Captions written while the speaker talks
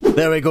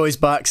There we go, he's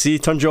back. See,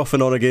 turned you off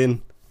and on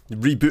again.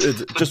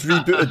 Rebooted, just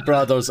rebooted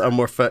Bradders and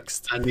we're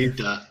fixed. I need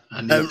that. I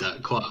need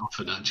that quite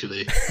often,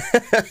 actually.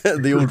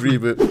 The old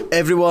reboot.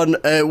 Everyone,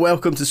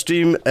 welcome to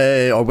stream,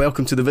 or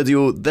welcome to the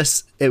video.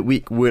 This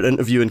week we're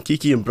interviewing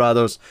Kiki and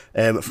Bradders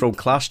from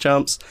Clash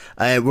Champs.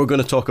 We're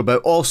going to talk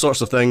about all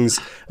sorts of things.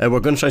 We're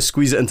going to try to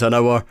squeeze it into an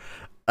hour.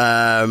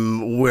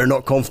 We're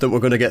not confident we're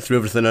going to get through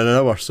everything in an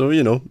hour, so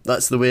you know,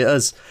 that's the way it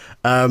is.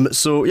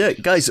 So yeah,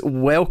 guys,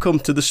 welcome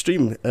to the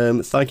stream.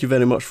 Thank you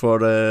very much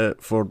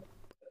for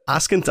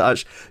asking to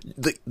actually.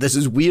 This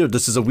is weird.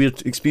 This is a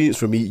weird experience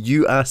for me.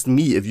 You asked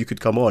me if you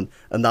could come on,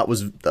 and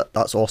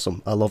that's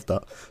awesome. I love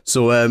that.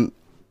 So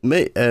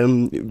mate,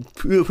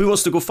 who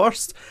wants to go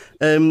first?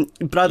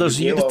 Bradders,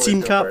 you the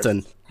team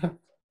captain.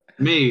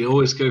 Me,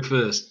 always go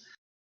first.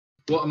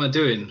 What am I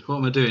doing?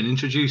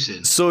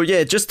 Introducing. So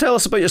yeah, just tell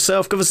us about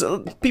yourself. Give us.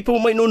 People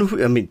might not know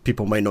who. I mean,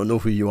 people might not know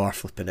who you are.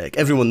 Flipping egg.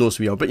 Everyone knows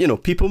who you are, but you know,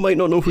 people might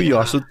not know who you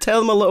are. So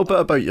tell them a little bit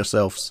about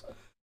yourselves.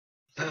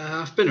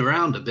 I've been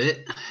around a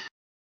bit,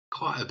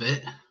 quite a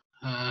bit.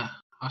 I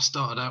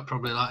started out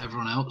probably like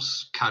everyone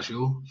else,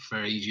 casual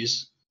for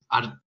ages.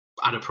 I'd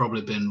have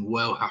probably been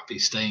well happy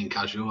staying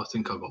casual. I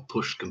think I got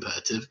pushed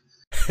competitive,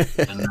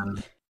 and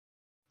then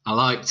I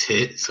liked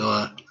it, so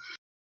I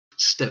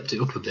stepped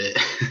it up a bit.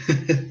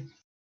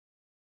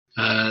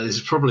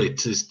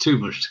 There's too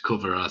much to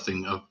cover. I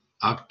think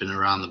I've been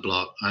around the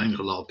block. I think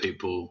a lot of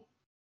people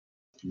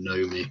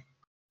know me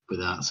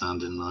without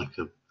sounding like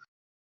a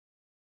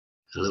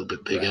little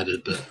bit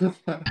pig-headed, but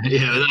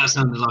yeah, without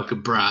sounding like a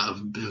brat.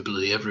 I've been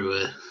bloody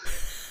everywhere.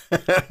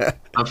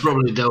 I've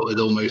probably dealt with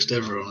almost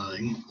everyone, I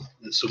think,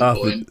 at some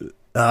point.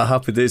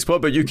 Happy days. What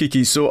about you,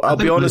 Kiki? So I'll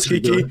be honest,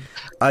 Kiki,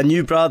 I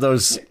knew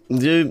Bradders.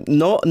 You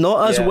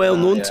not as well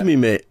known to me,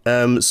 mate.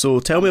 So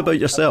tell me about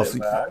yourself.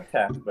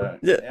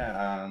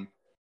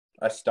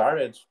 I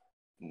started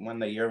when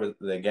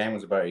the game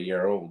was about a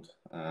year old,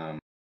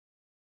 and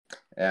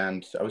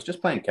I was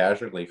just playing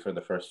casually for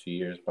the first few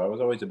years, but I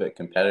was always a bit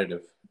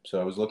competitive.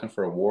 So I was looking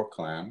for a war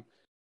clan,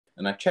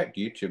 and I checked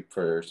YouTube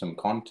for some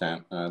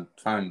content. And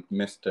I found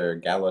Mr.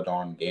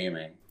 Galadon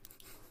Gaming.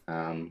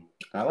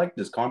 I liked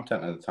his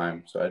content at the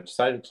time, so I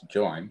decided to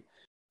join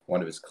one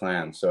of his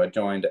clans. So I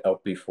joined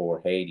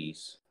LP4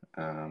 Hades,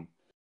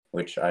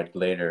 which I'd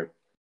later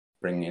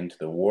bring into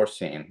the war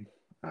scene.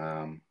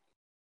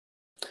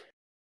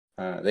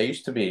 They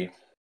used to be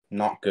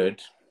not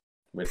good,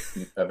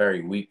 with a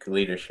very weak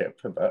leadership,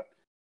 but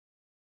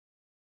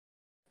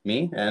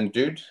me and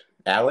dude,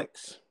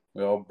 Alex,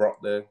 we all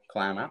brought the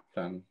clan up,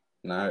 and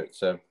now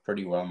it's a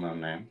pretty well-known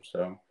name,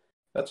 so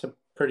that's a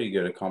pretty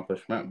good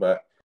accomplishment.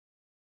 But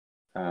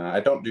I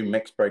don't do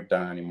mixed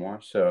breakdown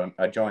anymore, so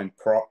I joined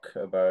Proc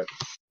about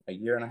a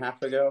year and a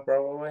half ago,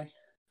 probably.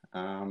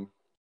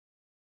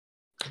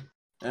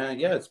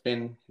 Yeah, it's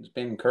been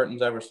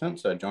curtains ever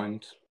since. I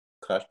joined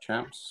Clash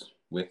Champs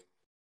with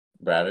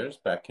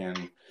Bradders back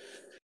in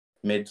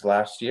mid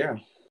last year.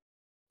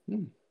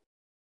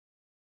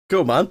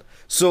 Cool, man.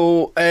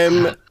 So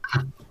I'm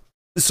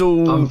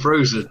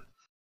frozen.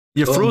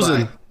 You're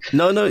frozen. Back.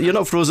 No, you're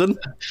not frozen.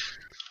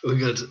 We're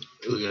good.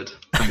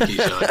 Thank you,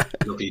 Shai.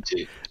 Love you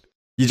too.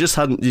 You just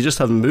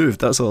haven't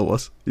moved. That's all it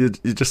was. You're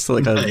just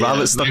like a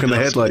rabbit stuck in the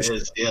headlights.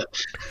 Yeah.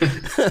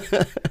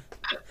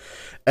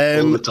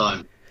 All the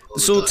time.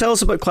 So tell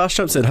us about Clash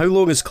Champs then. How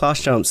long is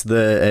Clash Champs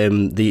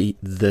the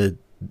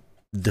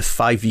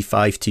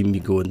 5v5 team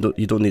you go, and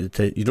you don't need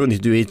to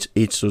do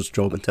H's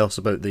job, and tell us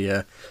about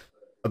the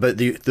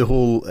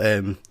whole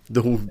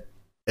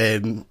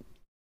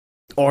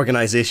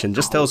organization.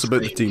 Just tell us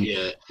about the team.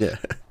 Yeah.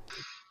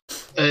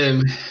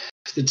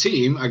 The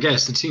team, I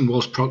guess the team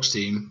was Proc's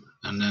team,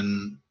 and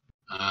then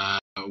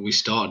we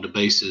started the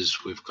bases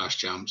with Clash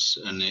Champs,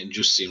 and it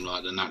just seemed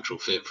like the natural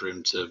fit for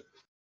him to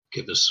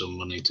give us some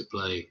money to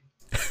play.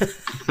 We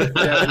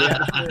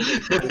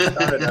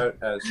started out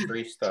as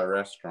 3-star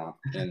restaurant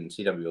in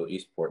CW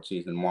eSports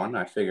Season 1.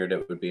 I figured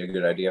it would be a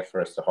good idea for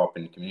us to hop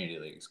in community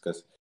leagues,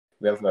 because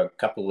we have a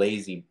couple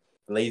lazy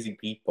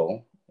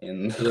people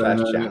in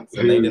Clash Champs,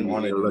 and they didn't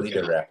want to do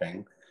leader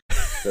repping.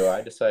 So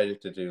I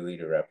decided to do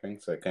leader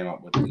repping, so I came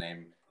up with the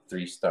name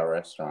 3-star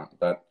restaurant.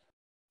 But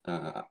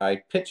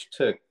I pitched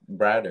to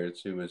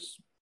Bradders, who was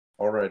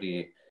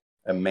already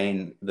the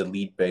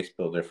lead base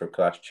builder for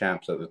Clash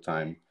Champs at the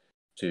time,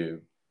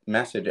 to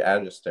message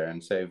Alistair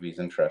and say if he's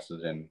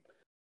interested in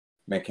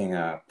making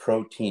a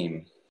pro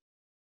team,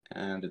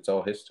 and it's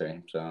all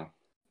history. So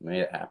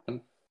made it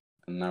happen,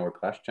 and now we're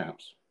Clash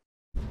Champs.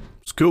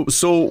 It's cool.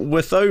 So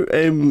without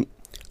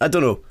I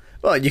don't know.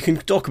 Well, you can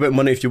talk about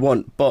money if you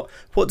want, but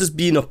what does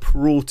being a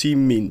pro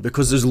team mean?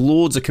 Because there's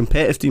loads of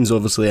competitive teams,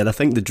 obviously, and I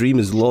think the dream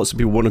is lots of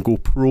people want to go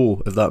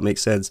pro, if that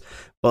makes sense.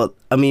 But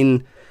I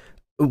mean,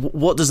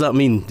 what does that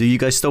mean? Do you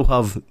guys still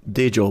have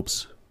day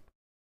jobs?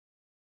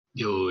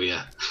 Oh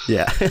yeah.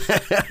 Yeah.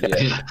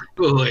 Yeah.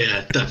 Oh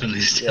yeah,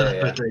 definitely still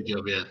have a day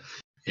job.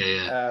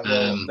 Yeah.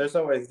 Well, there's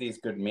always these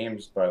good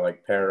memes by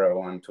like Pero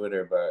on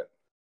Twitter, but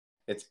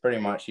it's pretty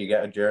much you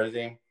get a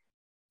jersey,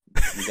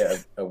 You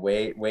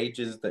get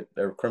wages that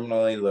are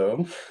criminally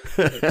low.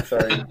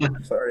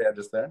 sorry, I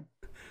just there.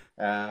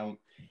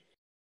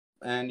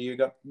 And you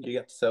get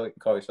to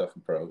call yourself a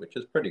pro, which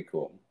is pretty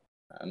cool.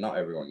 Not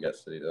everyone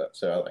gets to do that,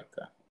 so I like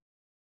that.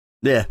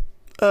 Yeah,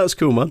 that's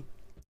cool, man.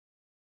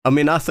 I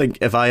mean, I think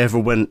if I ever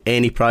win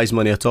any prize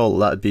money at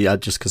all,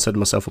 I'd just consider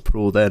myself a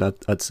pro then.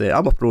 I'd say,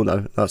 I'm a pro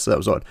now. That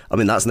was odd. I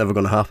mean, that's never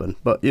going to happen.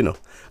 But, you know,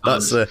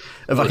 that's if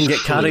I can get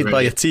carried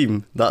by a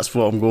team, that's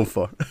what I'm going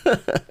for.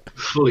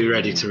 Fully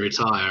ready to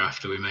retire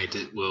after we made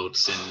it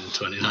Worlds in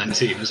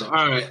 2019. I was like,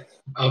 all right,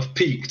 I've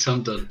peaked.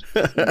 I'm done.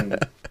 Yeah,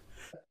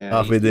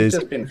 Happy days.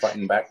 He's just been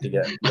fighting back to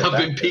get I've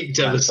been peaked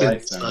ever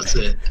since. That's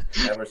it.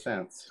 Ever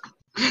since.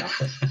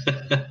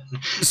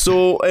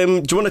 So, do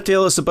you want to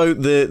tell us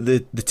about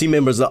the team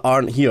members that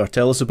aren't here?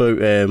 Tell us about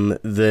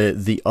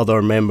the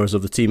other members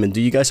of the team, and do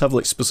you guys have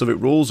like specific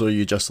roles, or are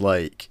you just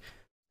like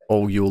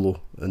all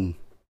YOLO and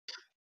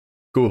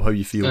go how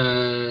you feel?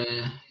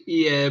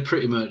 Yeah,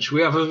 pretty much.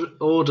 We have an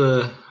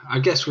order. I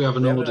guess we have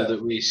an order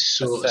that we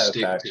sort of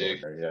stick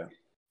to. Order,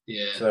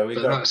 yeah. So we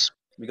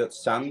got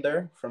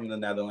Sander from the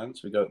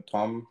Netherlands. We got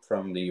Tom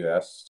from the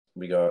US.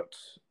 We got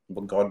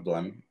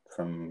Godblin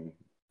from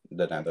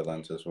the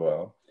Netherlands as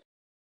well.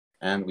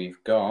 And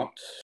we've got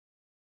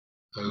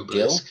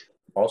Gil,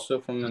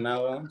 also from the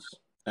Netherlands.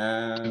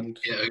 And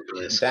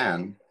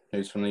Dan,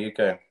 who's from the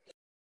UK.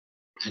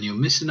 And you're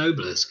missing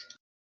Obelisk.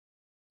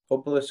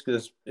 Obelisk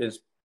is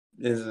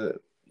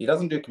he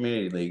doesn't do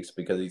community leagues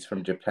because he's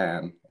from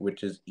Japan,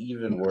 which is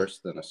even worse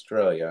than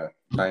Australia,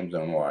 time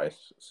zone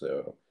wise.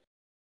 So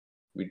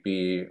we'd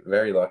be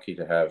very lucky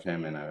to have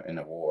him in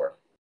a war.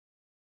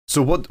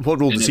 So what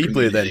role does he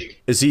play then?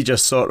 Is he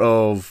just sort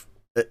of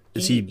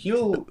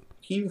he'll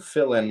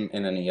fill in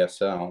an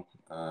ESL.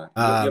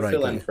 He'll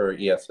fill in for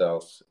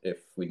ESLs if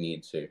we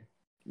need to.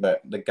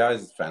 But the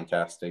guy's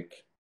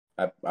fantastic.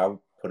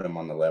 I'll put him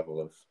on the level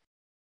of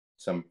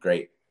some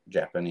great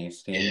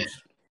Japanese teams. Yeah.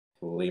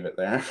 We'll leave it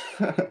there.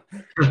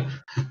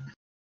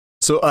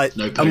 So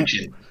no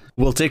poaching.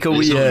 We'll take a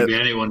wee. There's not going to be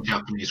anyone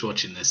Japanese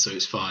watching this, so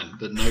it's fine.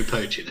 But no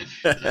poaching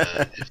if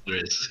there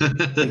is.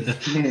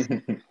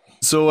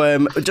 So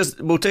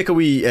we'll take a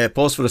wee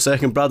pause for a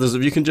second, Bradders.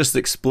 If you can just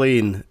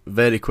explain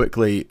very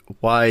quickly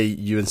why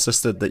you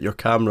insisted that your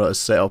camera is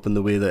set up in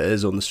the way that it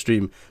is on the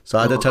stream. So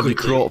I did have you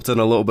cropped in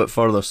a little bit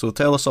further. So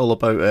tell us all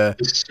about.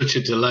 There's such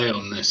a delay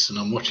on this, and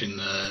I'm watching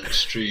the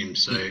stream,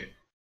 so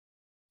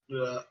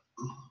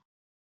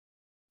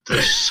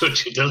there's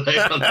such a delay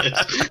on this.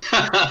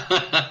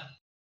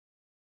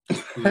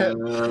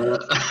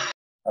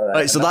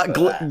 Right, so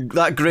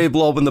that grey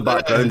blob in the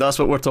background—that's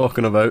what we're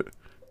talking about.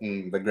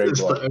 The grey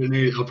blob.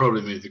 I'll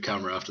probably move the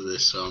camera after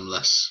this, so I'm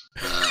less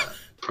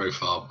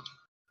profile,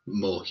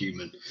 more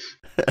human.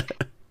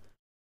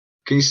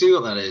 Can you see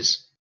what that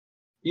is?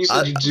 You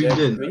said you zoomed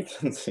in. We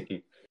can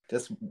see.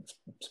 Just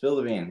spill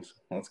the beans.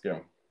 Let's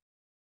go.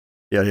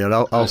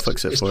 Yeah. I'll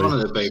fix it for you. It's one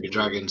of the baby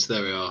dragons.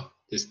 There we are.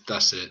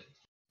 That's it.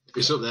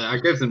 It's up there. I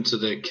gave them to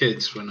the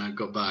kids when I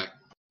got back,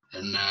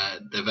 and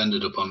they've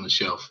ended up on the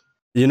shelf.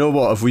 You know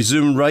what? If we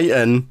zoom right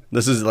in,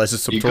 this is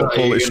some top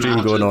quality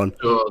stream going on.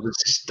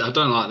 I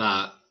don't like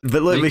that.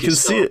 But look, we can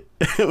see it.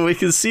 We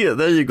can see it.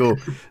 There you go.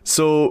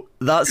 So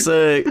that's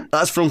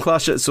from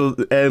Clash. So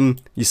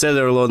you said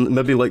earlier on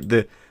maybe like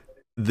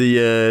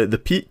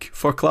the peak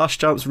for Clash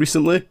Champs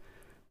recently.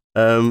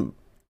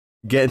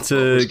 Getting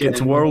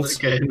to Worlds.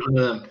 Getting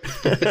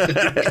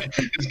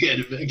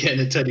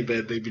a teddy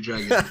bear baby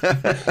dragon.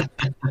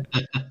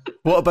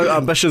 What about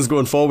ambitions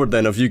going forward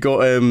then? Have you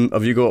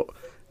got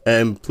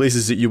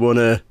places that you want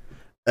to?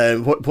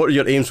 What are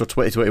your aims for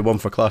 2021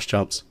 for Clash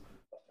Champs?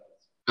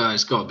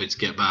 It's got to be to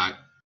get back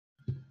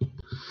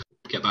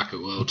at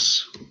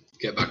Worlds,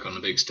 get back on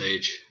the big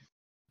stage,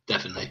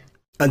 definitely.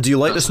 And do you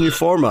like this new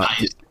format?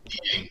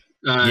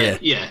 Yeah.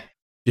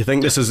 Do you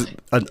think this is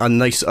a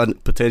nice,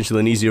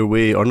 potentially an easier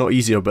way, or not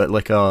easier, but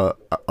like a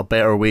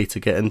better way to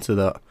get into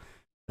that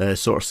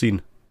sort of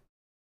scene?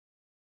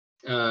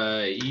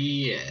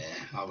 Yeah,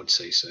 I would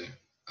say so.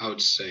 I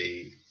would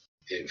say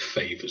it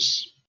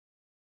favours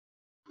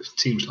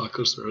teams like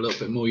us that are a little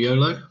bit more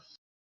YOLO.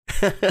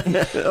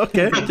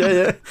 Okay,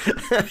 yeah.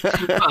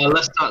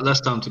 Less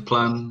time to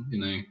plan, you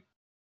know.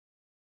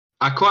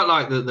 I quite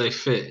like that they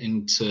fit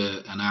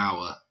into an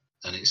hour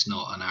and it's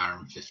not an hour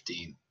and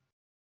 15.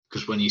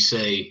 Because when you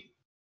say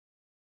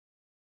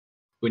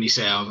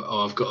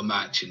I've got a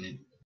match and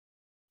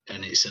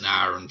it's an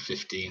hour and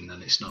 15,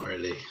 then it's not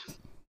really.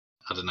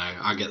 I don't know.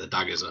 I get the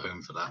daggers at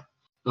home for that.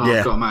 Yeah.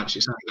 I've got a match.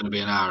 It's not going to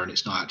be an hour, and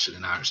it's not actually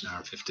an hour. It's an hour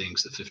and 15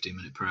 because the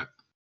 15-minute prep.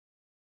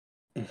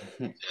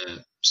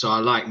 So I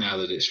like now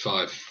that it's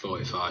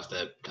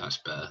 5:45. That's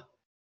better.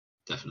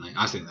 Definitely.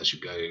 I think they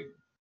should go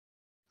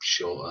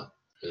shorter.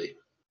 Really.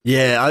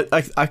 Yeah,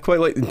 I quite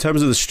like in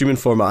terms of the streaming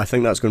format. I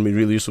think that's going to be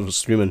really useful for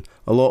streaming.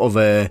 A lot of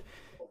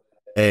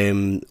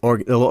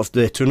or a lot of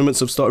the tournaments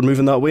have started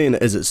moving that way, and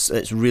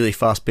it's really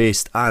fast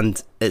paced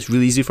and it's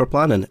really easy for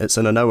planning. It's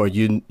in an hour.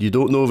 You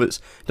don't know if you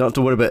don't have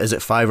to worry about is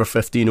it 5 or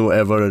 15 or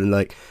whatever, and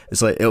like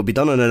it's like it'll be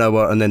done in an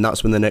hour, and then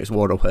that's when the next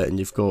war will hit, and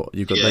you've got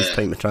nice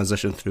time to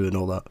transition through and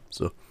all that.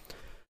 So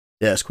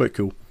yeah, it's quite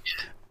cool.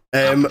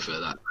 I prefer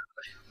that.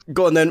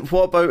 Go on then.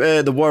 What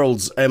about the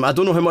Worlds? I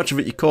don't know how much of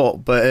it you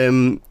caught, but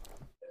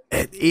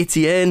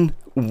ATN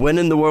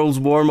winning the Worlds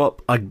warm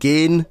up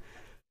again.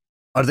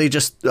 Are they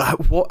just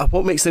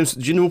what makes them?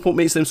 Do you know what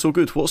makes them so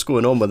good? What's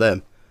going on with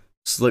them?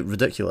 It's like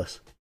ridiculous.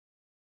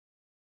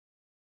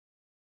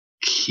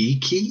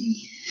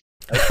 Kiki.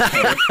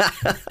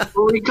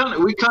 Well,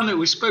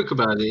 we spoke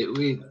about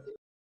it.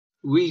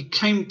 We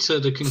came to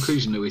the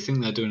conclusion that we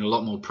think they're doing a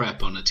lot more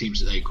prep on the teams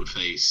that they could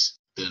face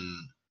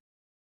than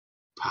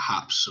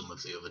perhaps some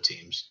of the other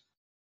teams.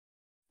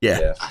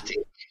 Yeah. I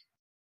think.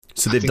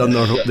 So they've done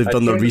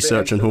their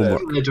research and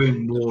homework. They're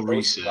doing more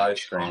research. Live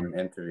stream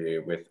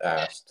interview with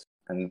Ast,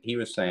 and he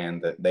was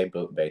saying that they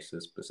built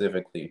bases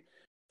specifically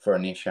for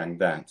Nishang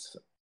Dance.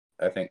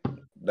 I think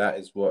that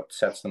is what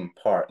sets them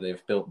apart.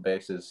 They've built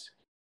bases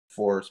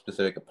for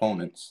specific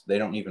opponents. They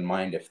don't even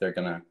mind if they're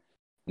gonna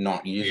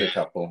not use a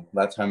couple.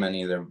 That's how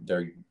many they're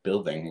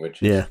building,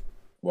 which is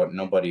what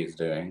nobody is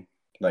doing.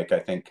 Like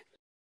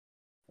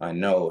I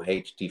know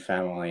HT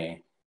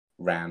Family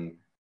ran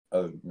a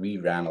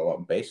lot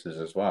of bases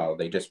as well.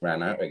 They just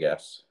ran out, I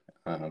guess.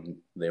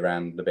 They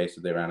ran the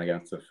bases they ran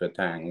against the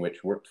Fatang,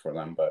 which worked for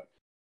them, but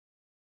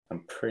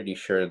I'm pretty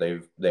sure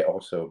they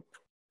also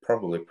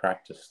probably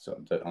practiced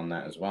on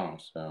that as well.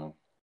 So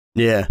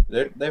yeah,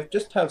 they've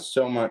just have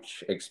so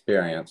much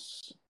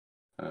experience.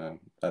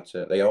 That's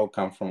it. They all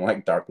come from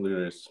like Dark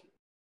Looters,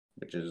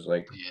 which is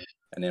like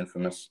an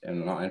infamous,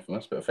 and not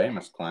infamous, but a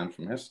famous clan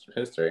from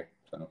history.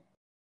 So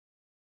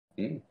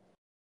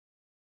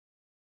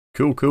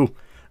cool.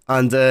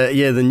 And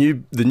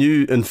the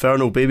new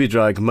Infernal Baby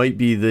Drag might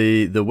be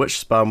the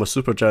witch spam with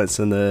super giants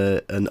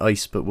and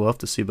ice, but we'll have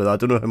to see. But I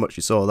don't know how much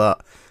you saw of that,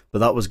 but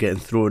that was getting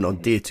thrown on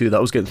day 2.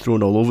 That was getting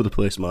thrown all over the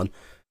place, man.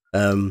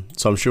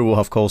 So I'm sure we'll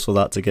have calls for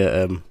that to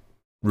get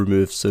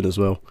removed soon as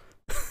well.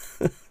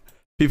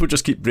 People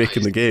just keep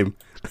breaking the game.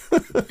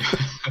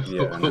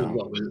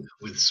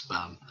 with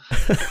spam.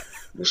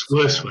 It's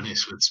worse when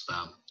it's with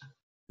spam.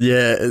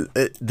 Yeah,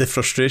 the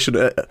frustration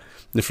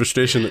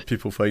that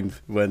people find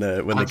when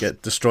they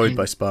get destroyed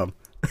by spam.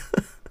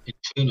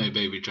 Inferno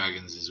Baby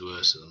Dragons is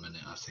worse at the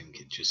minute. I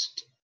think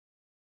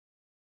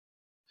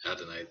I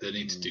don't know. They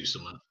need to do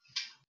something.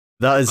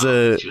 That is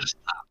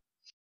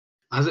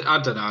I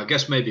don't know. I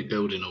guess maybe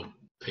building will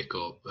pick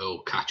up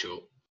or catch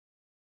up.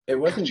 It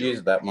wasn't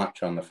used that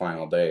much on the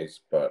final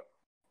days, but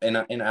in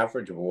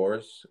average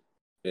wars,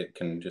 it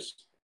can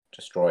just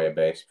destroy a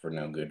base for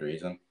no good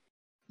reason.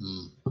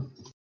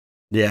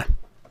 Yeah,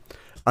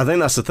 I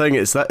think that's the thing.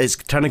 It's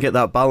trying to get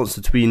that balance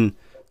between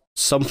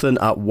something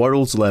at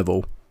Worlds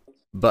level,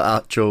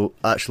 but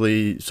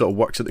actually sort of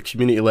works at the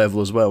community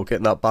level as well.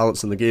 Getting that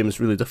balance in the game is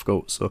really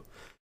difficult. So,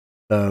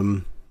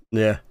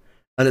 yeah,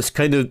 and it's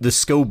kind of the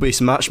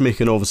skill-based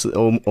matchmaking. Obviously,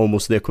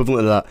 almost the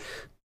equivalent of that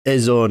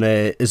is on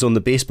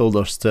the base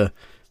builders to.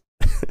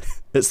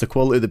 It's the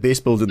quality of the base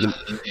building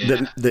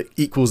that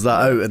equals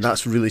that out, and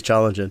that's really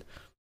challenging.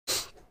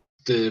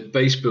 The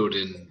base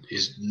building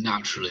is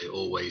naturally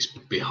always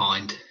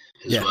behind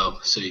as well.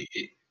 So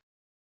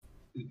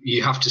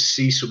you have to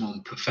see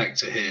someone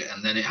perfect a hit,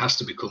 and then it has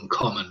to become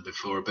common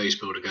before a base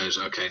builder goes,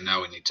 okay,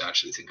 now we need to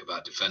actually think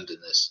about defending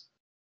this.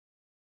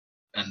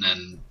 And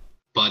then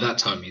by that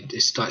time,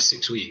 it's like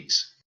 6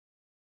 weeks,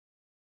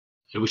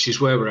 which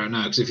is where we're at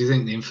now. Because if you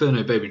think the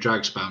Inferno Baby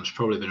Drag spam's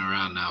probably been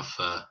around now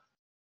for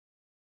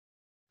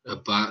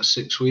about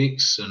 6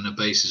 weeks, and the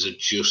bases are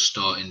just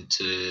starting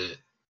to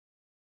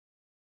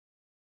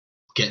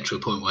get to a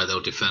point where they'll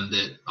defend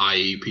it,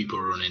 i.e. people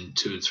are running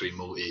 2 and 3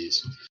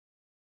 multis.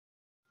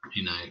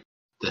 You know,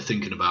 they're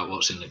thinking about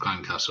what's in the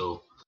clan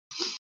castle.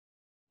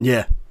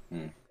 Yeah.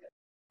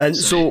 And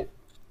so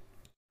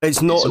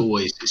it's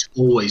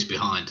always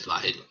behind.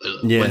 Like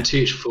when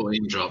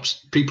TH14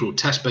 drops, people will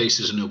test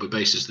bases and there'll be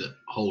bases that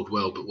hold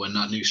well, but when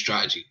that new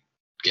strategy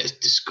gets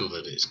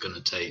discovered,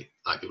 it'll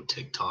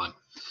take time.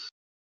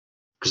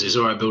 Because it's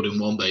alright building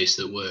one base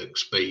that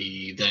works, but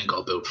you then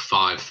got to build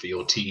 5 for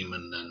your team,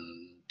 and then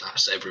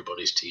that's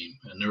everybody's team.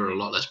 And there are a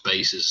lot less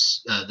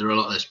bases. There are a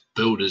lot less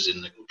builders in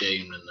the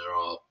game than there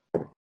are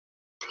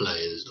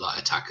players, like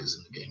attackers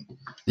in the game.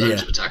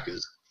 Loads of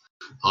attackers,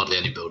 hardly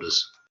any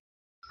builders.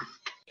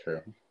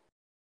 True.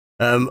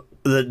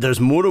 There's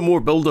more and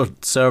more builder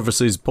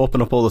services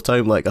popping up all the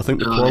time. Like I think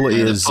the quality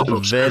is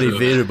very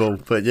variable,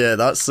 but yeah,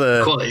 that's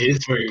quality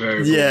is very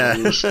variable. Yeah,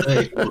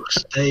 will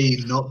stay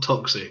not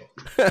toxic.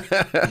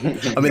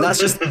 I mean, that's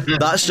just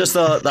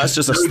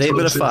a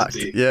statement of fact.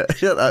 Yeah,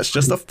 that's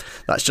just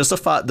a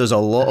fact. There's a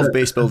lot of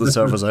base building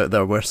servers out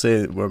there. We're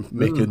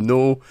making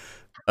no.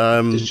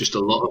 There's just a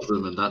lot of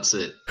them, and that's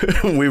it.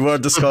 We were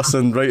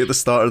discussing right at the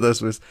start of this,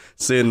 was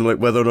saying like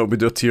whether or not we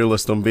do a tier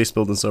list on base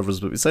building servers,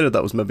 but we decided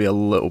that was maybe a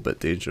little bit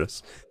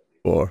dangerous.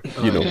 for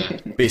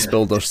base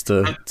builders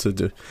to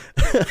do.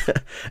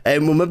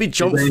 We'll maybe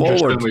jump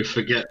forward. When we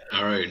forget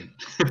our own.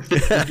 We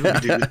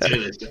do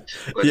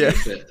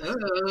the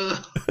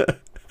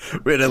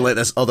We're in like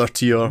this other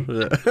tier.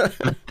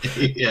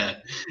 Yeah.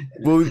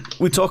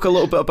 We talk a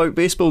little bit about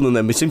base building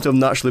then. We seem to have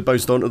naturally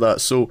bounced onto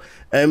that. So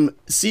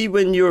see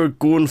when you're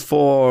going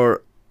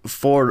for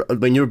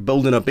when you're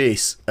building a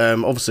base,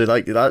 obviously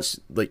that's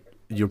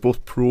you're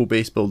both pro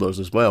base builders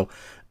as well.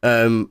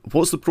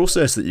 What's the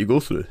process that you go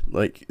through?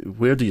 Like,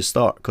 where do you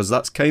start? Because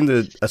that's kind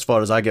of as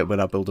far as I get when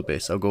I build a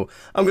base. I'll go,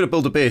 I'm going to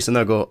build a base, and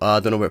I go, I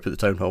don't know where to put the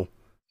town hall,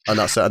 and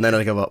that's it. And then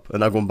I give up,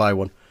 and I go and buy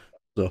one.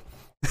 So,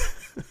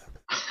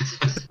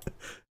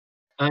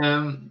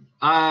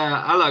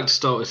 I like to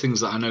start with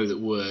things that I know that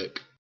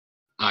work,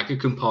 like a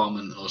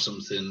compartment or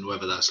something,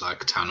 whether that's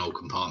like a town hall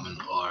compartment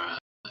or an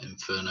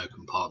inferno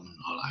compartment,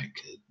 or like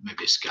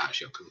maybe a scat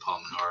shot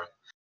compartment, or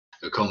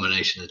a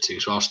combination of the two.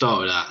 So I'll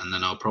start with that, and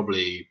then I'll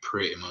probably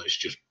pretty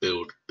much just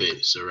build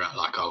bits around,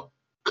 like I'll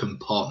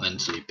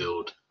compartmentally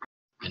build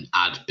and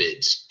add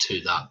bits to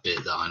that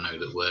bit that I know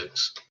that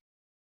works.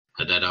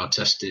 And then I'll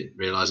test it,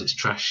 realise it's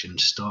trash, and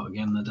start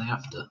again the day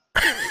after.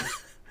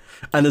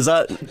 And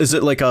is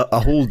it like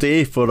a whole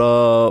day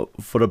for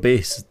a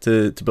base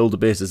to build a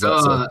base? Is that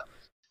so?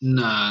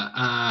 No,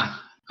 I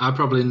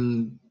probably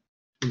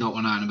knock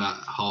one out in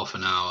about half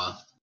an hour.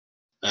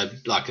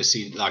 Like a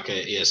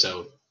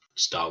ESL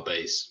style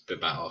base for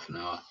about half an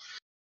hour,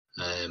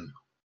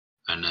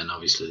 and then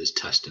obviously there's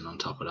testing on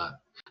top of that.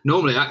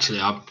 Normally, actually,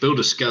 I'll build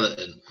a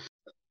skeleton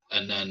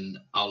and then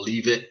I'll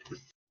leave it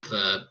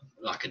for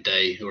like a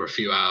day or a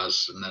few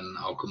hours, and then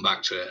I'll come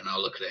back to it and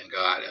I'll look at it and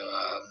go,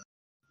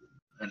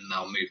 and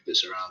I'll move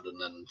bits around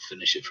and then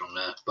finish it from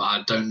there. But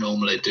I don't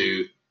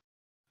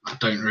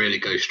really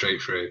go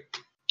straight through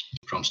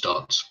from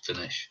start to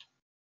finish,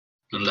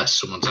 unless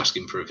someone's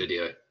asking for a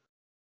video.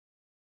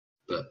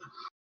 But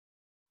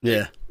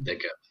yeah,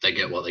 they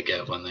get what they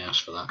get when they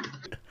ask for that.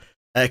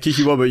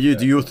 Kiki, what about you?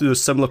 Do you go through a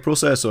similar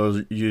process,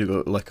 or you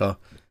go like a?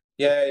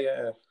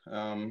 Yeah.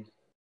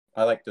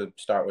 I like to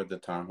start with the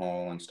town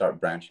hall and start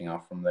branching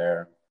off from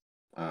there.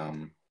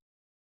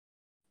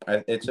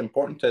 It's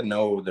important to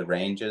know the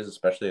ranges,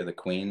 especially of the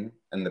queen,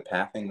 and the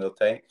pathing they'll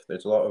take.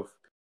 There's a lot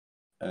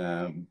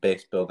of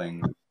base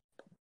building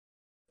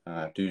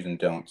do's and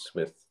don'ts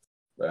with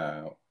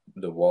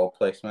the wall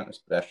placement,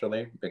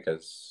 especially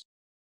because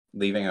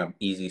leaving an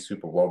easy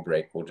super wall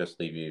break will just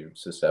leave you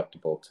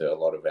susceptible to a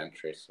lot of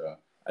entry. So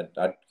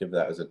I'd give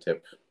that as a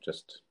tip.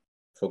 Just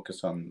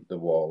focus on the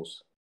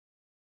walls.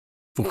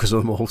 Focus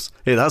on walls.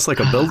 Hey, that's like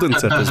a building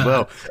tip as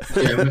well.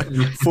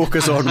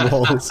 Focus on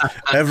walls.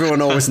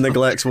 Everyone always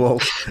neglects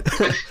walls.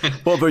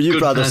 What about you,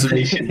 Bradders?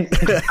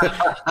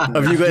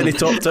 Have you got any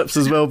top tips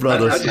as well,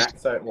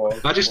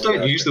 Bradders? I just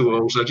don't use the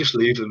walls. I just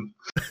leave them.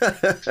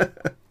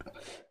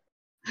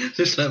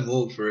 Just let them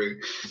walk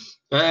through.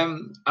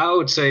 I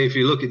would say if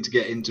you're looking to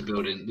get into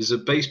building, there's a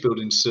base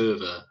building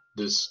server.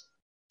 There's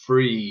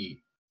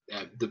free.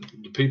 The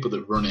people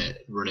that run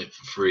it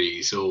for free.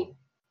 It's all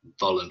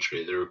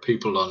voluntary. There are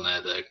people on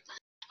there that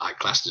are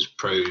classed as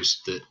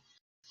pros that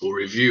will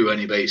review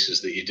any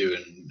bases that you do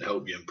and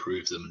help you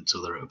improve them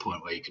until they're at a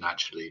point where you can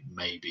actually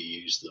maybe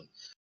use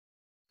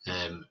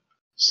them.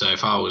 So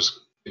if I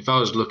was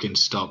looking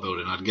to start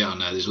building, I'd get on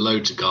there. There's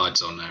loads of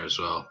guides on there as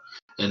well,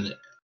 and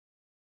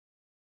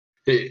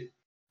it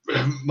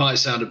might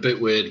sound a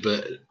bit weird,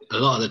 but a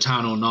lot of the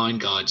Town Hall 9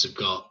 guides have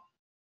got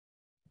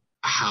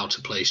how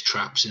to place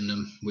traps in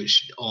them,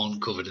 which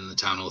aren't covered in the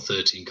Town Hall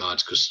 13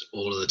 guides, because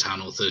all of the Town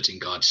Hall 13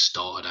 guides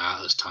started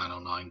out as Town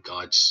Hall 9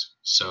 guides.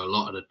 So a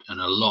lot of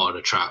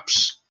the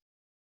traps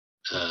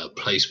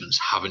placements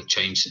haven't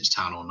changed since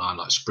Town Hall 9.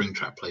 Like spring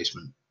trap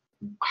placement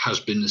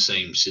has been the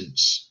same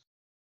since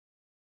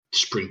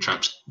spring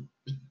traps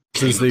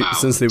since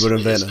they were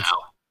invented.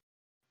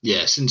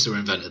 Yeah, since they were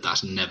invented,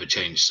 that's never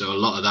changed. So a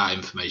lot of that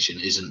information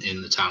isn't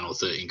in the Town Hall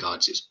 13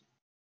 guides. It's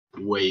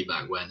way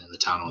back when in the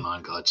Town Hall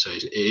 9 guide. So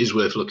it is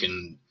worth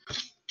looking.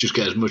 Just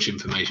get as much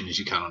information as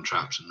you can on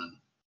traps, and then.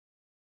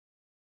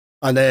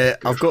 And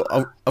I've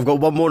got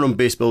one more on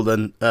base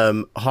building.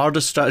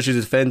 Hardest strategy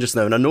to defend just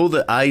now, and I know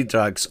that eye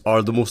drags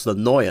are the most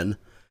annoying.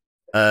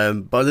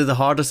 But are they the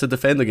hardest to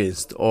defend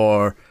against,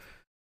 or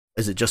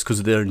is it just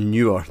because they're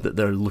newer that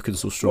they're looking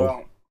so strong?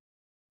 Well,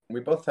 we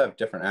both have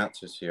different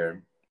answers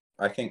here.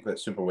 I think that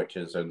super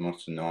witches are the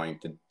most annoying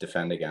to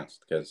defend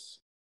against, because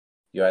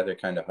you either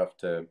kind of have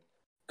to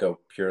go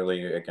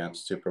purely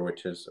against super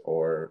witches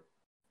or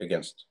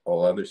against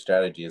all other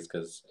strategies,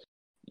 because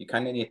you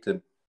kind of need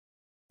to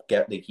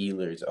get the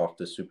healers off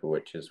the super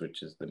witches,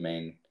 which is the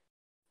main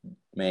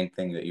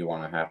thing that you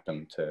want to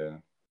happen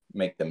to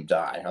make them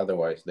die.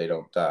 Otherwise they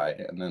don't die,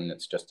 and then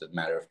it's just a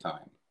matter of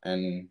time.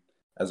 And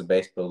as a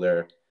base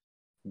builder,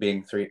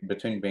 being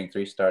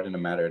 3-starred in a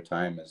matter of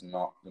time is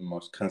not the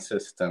most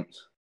consistent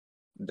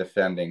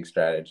defending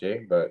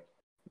strategy.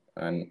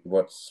 And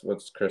what's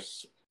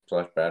Chris /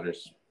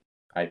 Bradders'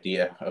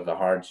 idea of a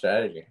hard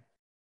strategy?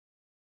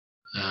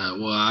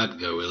 Well, I'd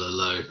go with a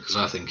low, because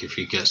I think if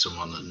you get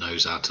someone that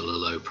knows how to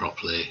low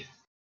properly,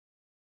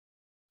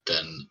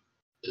 then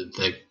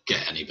they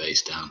get any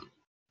base down.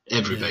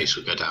 Every base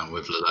will go down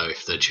with Lalo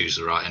if they choose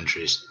the right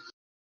entries.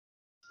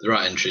 The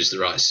right entries, the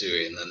right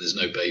Sui, and then there's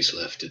no base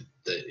left.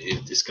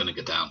 It's going to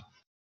go down.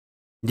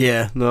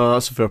 Yeah, no,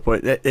 that's a fair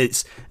point.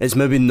 It's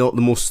maybe not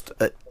the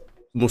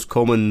most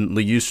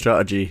commonly used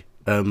strategy,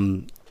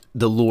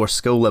 the lower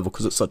skill level,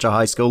 because it's such a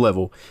high skill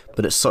level,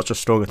 but it's such a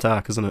strong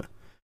attack, isn't it?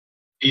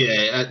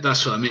 Yeah,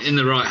 that's what I mean. In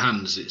the right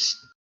hands,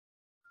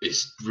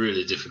 it's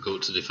really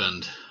difficult to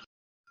defend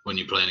when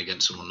you're playing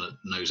against someone that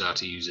knows how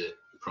to use it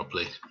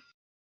properly.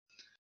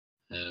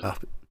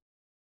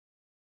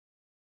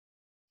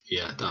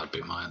 Yeah, that'd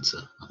be my answer,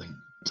 I think,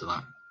 to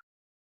that.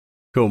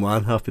 Cool,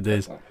 man. Happy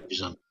days.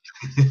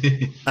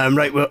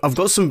 Right, well, I've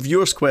got some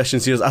viewers'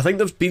 questions here. I think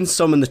there's been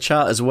some in the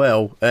chat as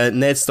well.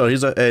 Nedstar,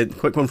 here's a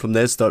quick one from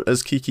Nedstar.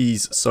 Is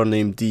Kiki's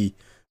surname D?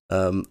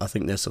 I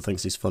think Nedstar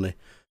thinks he's funny.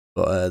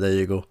 But there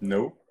you go.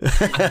 No.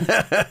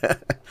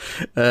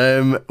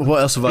 What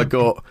else have I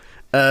got?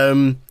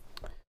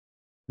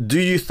 Do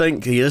you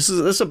think this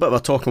is a bit of a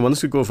talking one?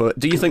 This could go for it.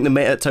 Do you think the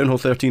meta at Town Hall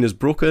 13 is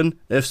broken?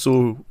 If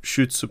so, what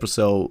should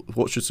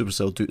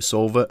Supercell do to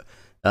solve it?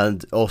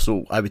 And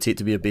also, I would take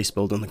to be a base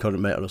build on the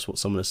current meta. That's what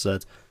someone has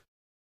said.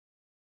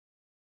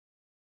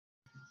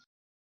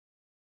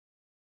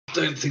 I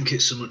don't think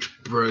it's so much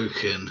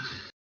broken.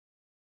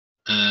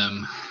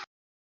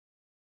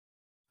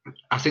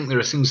 I think there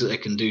are things that they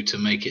can do to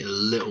make it a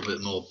little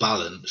bit more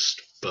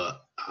balanced,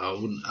 but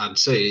I'd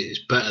say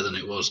it's better than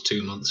it was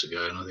 2 months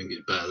ago, and I think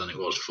it's better than it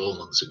was 4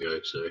 months ago.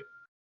 So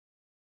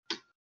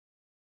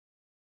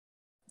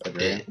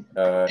agree.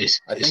 It's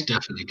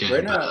definitely getting we're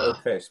in better. an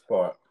okay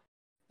spot.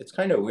 It's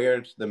kind of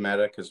weird, the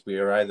meta, because we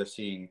are either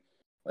seeing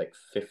like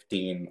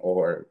 15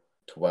 or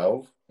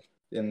 12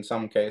 in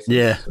some cases.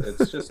 Yeah.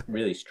 It's just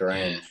really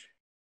strange.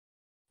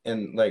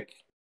 And like,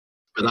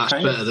 but that's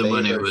better than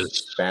when it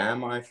was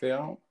spam, I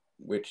feel,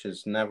 which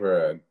is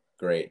never a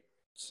great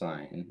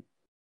sign.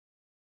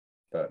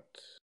 But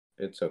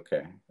it's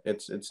okay.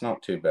 It's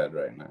not too bad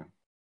right now.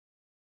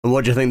 And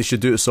what do you think they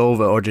should do to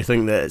solve it, or do you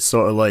think that it's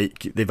sort of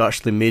like they've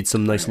actually made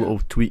some nice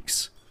little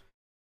tweaks?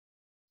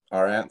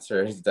 Our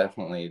answer is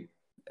definitely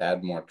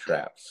add more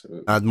traps.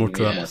 Add more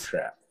traps. More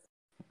trap.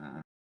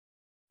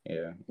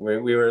 Yeah,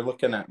 we were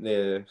looking at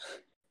the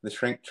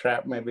shrink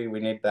trap. Maybe we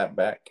need that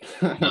back.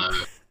 No.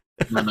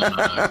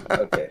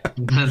 Okay.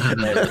 No.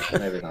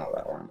 Maybe not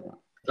that one.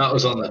 That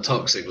was on the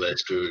toxic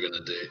list we were going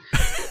to do.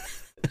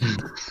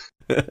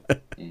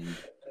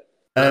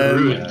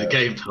 Ruined the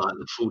game for like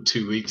the full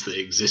 2 weeks that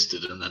it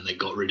existed, and then they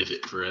got rid of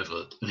it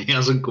forever. And he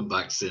hasn't come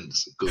back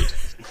since. Good.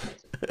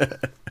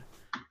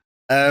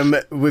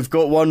 We've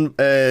got one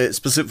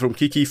specific from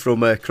Kiki from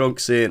Krunk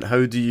saying,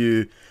 "How do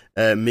you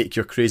make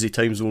your crazy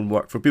time zone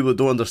work?" For people that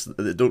don't understand,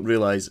 that don't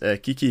realise,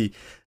 Kiki,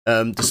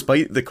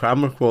 despite the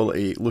camera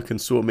quality looking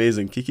so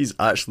amazing, Kiki's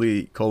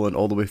actually calling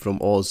all the way from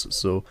Oz.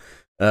 So,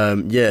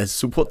 yeah.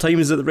 So, what time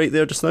is it right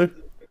there just now?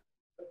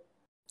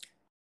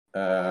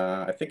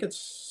 I think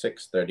it's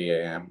 6:30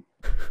 a.m.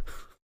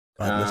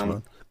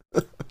 Madness,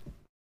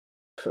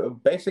 man.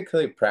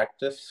 Basically,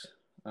 practice.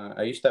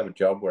 I used to have a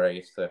job where I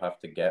used to have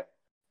to get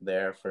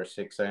there for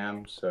 6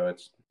 a.m. So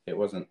it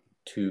wasn't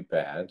too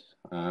bad.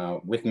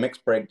 With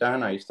mixed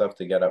breakdown, I used to have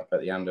to get up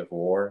at the end of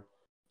war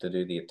to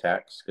do the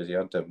attacks, because you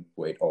had to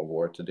wait all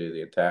war to do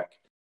the attack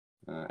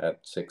at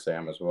 6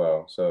 a.m. as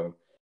well. So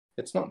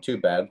it's not too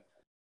bad.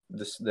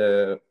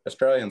 The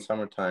Australian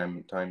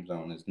summertime time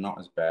zone is not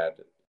as bad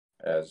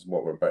as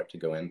what we're about to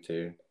go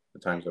into, the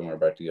time zone we're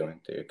about to go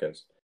into,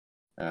 because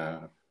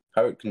how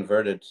it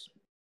converted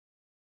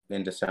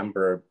in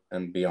December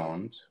and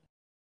beyond,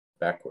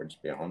 backwards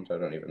beyond, I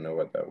don't even know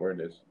what that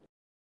word is,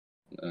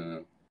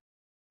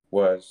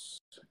 was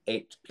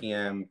 8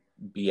 p.m.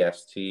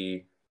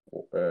 BST,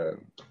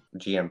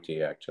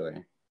 GMT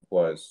actually,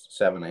 was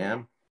 7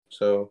 a.m.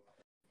 So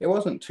it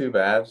wasn't too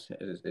bad.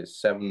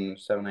 It's 7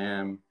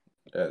 a.m.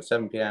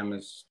 7 p.m.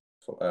 is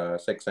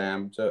 6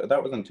 a.m. So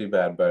that wasn't too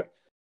bad, but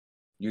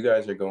you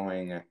guys are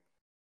going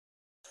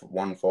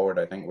one forward.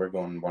 I think we're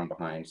going one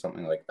behind,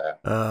 something like that.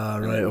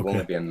 Right, it will okay.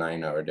 only be a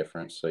 9-hour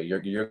difference. So your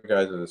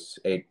guys'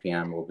 8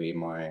 p.m. will be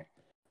my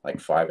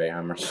like 5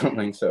 a.m. or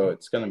something. So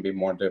it's going to be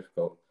more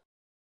difficult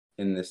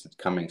in this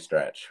coming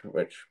stretch,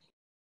 which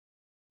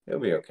it'll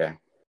be okay.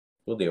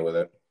 We'll deal with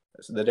it.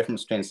 So the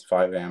difference between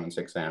 5 a.m. and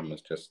 6 a.m.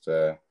 is just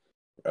a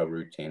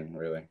routine,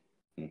 really.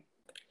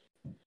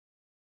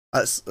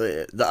 That's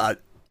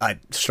I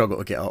struggle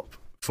to get up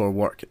for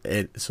work,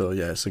 so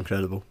yeah, it's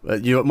incredible.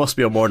 You must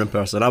be a morning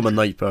person. I'm a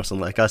night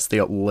person. Like, I stay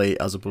up late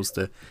as opposed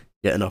to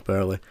getting up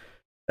early.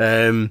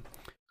 Yeah,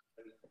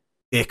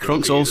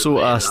 Crunk's also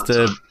asked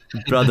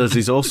Bradders.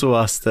 He's also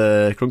asked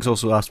Crunk's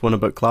also asked one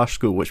about Clash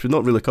School, which we've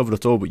not really covered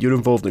at all. But you're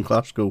involved in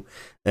Clash School,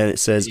 and it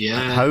says,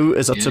 how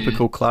is a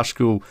typical Clash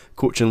School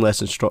coaching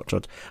lesson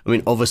structured? I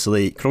mean,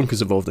 obviously Crunk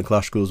is involved in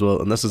Clash School as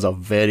well, and this is a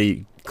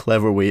very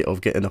clever way of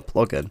getting a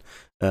plug in.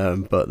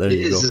 But there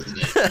you go. Isn't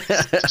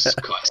it? It's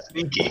just quite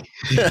sneaky.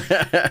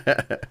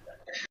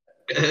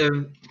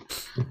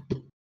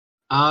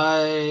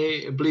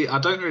 I believe I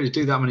don't really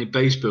do that many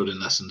base building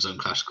lessons on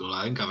Clash School.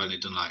 I think I've only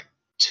done like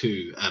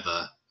 2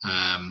 ever.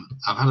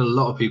 I've had a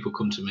lot of people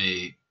come to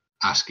me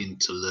asking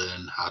to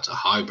learn how to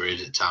hybrid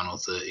at Town Hall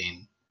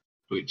 13,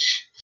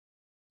 which,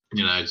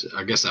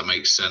 I guess that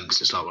makes sense.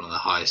 It's like one of the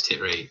highest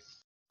hit rate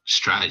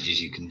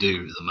strategies you can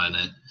do at the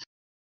moment.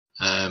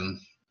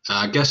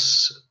 I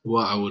guess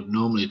what I would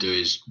normally do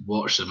is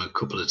watch them a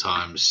couple of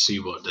times, see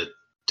what they're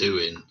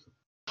doing,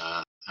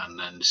 and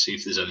then see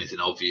if there's anything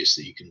obvious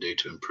that you can do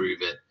to improve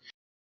it.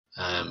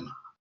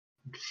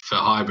 For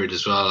hybrid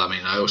as well, I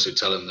mean, I also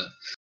tell them that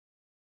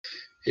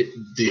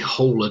the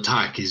whole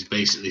attack is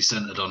basically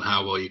centered on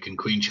how well you can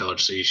queen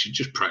charge. So you should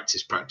just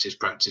practice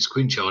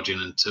queen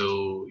charging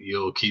until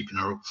you're keeping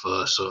her up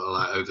for sort of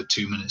like over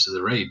 2 minutes of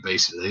the raid,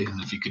 basically.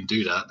 And if you can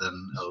do that,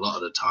 then a lot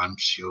of the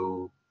times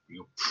you'll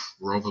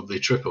probably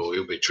triple.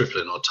 You'll be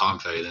tripling or time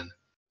failing.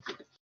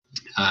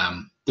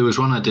 There was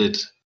one I did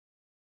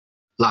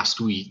last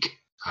week.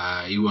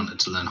 He wanted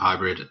to learn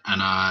hybrid,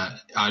 and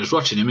I was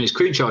watching him. His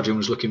queen charging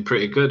was looking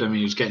pretty good. I mean,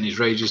 he was getting his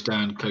rages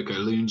down, Coco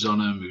Loons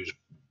on him. He was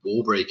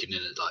wall breaking in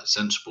at like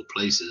sensible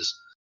places.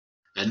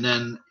 And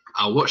then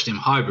I watched him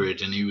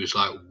hybrid, and he was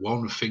like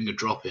 1 finger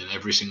dropping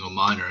every single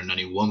miner, and then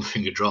he 1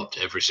 finger dropped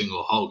every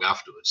single hog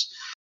afterwards.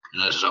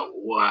 And I was like,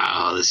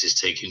 wow, this is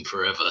taking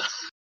forever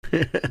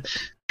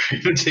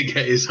to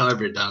get his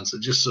hybrid down. So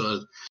just sort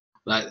of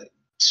like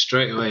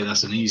straight away,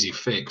 that's an easy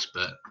fix,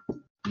 but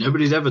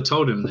nobody's ever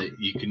told him that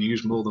you can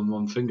use more than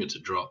 1 finger to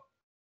drop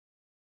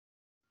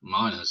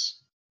miners.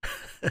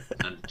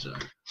 And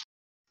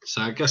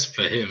so I guess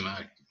for him,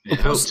 it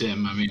helped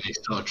him. I mean, he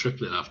started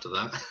tripling after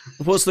that.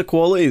 What's the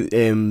quality?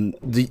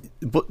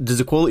 Does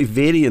the quality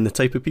vary in the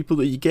type of people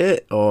that you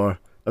get, or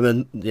I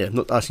mean, yeah,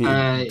 not asking you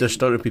to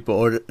disturb people,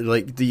 or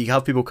like, do you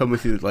have people come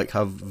with you like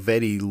have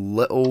very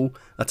little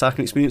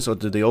attacking experience, or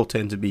do they all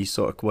tend to be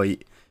sort of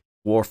quite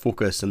war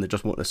focused and they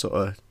just want to sort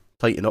of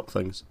tighten up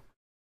things?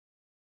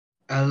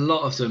 A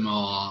lot of them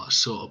are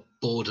sort of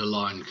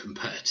borderline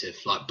competitive,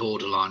 like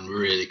borderline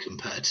really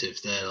competitive.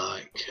 They're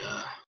like,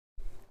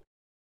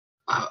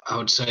 I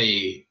would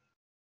say,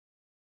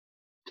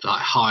 like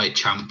high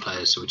champ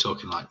players. So we're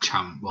talking like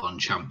champ 1,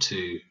 champ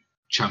 2,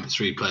 champ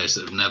 3 players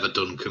that have never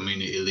done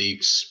community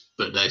leagues,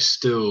 but they're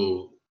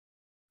still,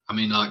 I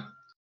mean, like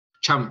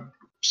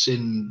champs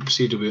in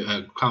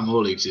Clan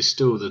War leagues is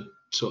still the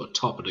sort of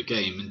top of the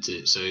game, isn't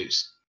it? So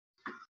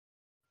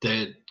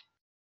they're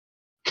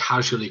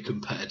casually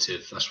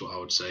competitive, that's what I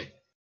would say,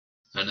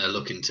 and they're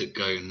looking to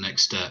go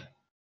next step,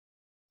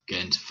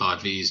 get into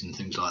 5Vs and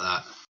things like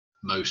that,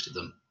 most of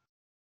them.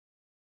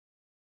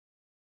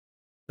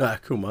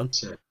 Cool, man.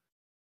 So,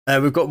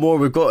 we've got more.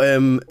 We've got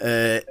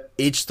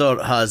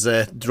H-Star has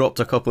dropped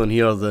a couple in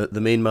here, the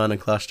main man in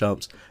Clash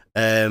Champs.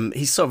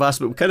 He's sort of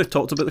asked, but we kind of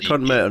talked about the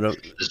current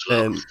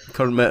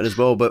meta as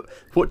well, but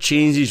what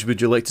changes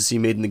would you like to see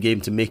made in the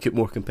game to make it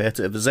more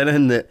competitive? Is there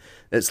anything that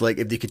it's like,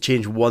 if they could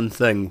change one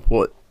thing,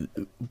 what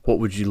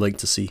would you like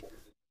to see?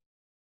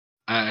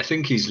 I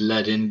think he's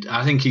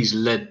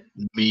led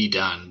me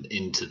down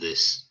into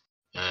this,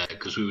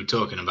 because we were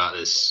talking about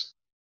this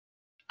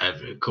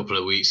a couple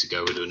of weeks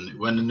ago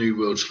when the New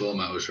Worlds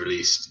format was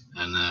released,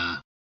 and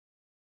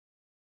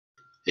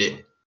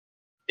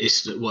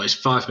it's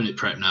 5-minute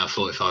prep now,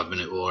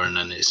 45-minute war, and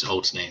then it's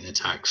alternating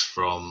attacks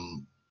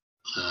from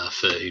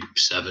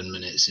 37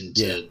 minutes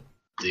into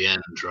the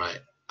end, right?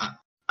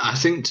 I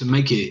think to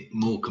make it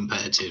more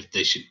competitive,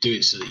 they should do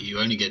it so that you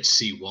only get to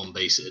see one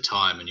base at a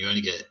time, and you only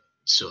get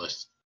sort of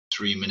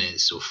 3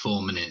 minutes or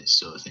 4 minutes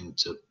sort of thing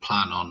to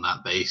plan on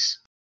that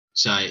base.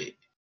 So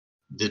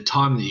the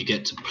time that you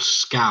get to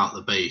scout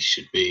the base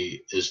should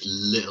be as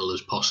little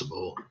as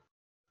possible,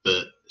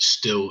 but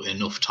still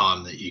enough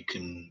time that you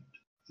can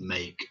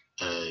make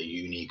a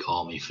unique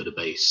army for the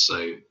base.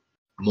 So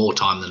more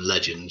time than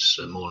Legends,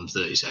 so more than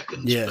 30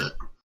 seconds. Yeah.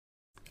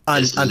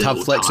 And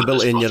have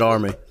flexibility in your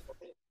army.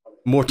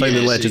 More time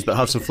than Legends, but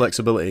have some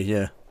flexibility,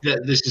 yeah. Yeah,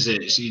 this is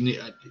it. So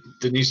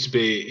it needs to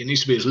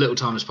be as little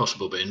time as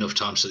possible, but enough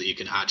time so that you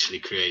can actually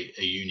create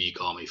a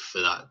unique army for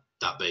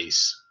that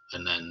base.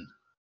 And then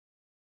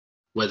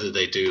whether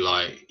they do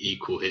like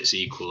equal hits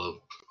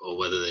or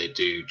whether they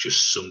do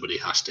just somebody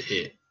has to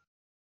hit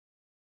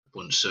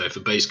once. So if a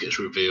base gets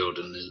revealed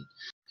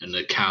and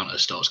the counter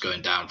starts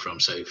going down from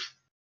say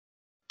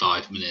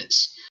 5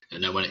 minutes,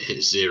 and then when it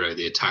hits 0,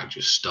 the attack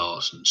just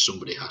starts and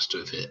somebody has to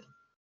have hit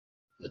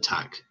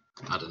attack.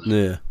 I don't know.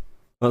 Yeah,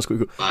 that's quite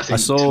cool. But I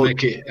think to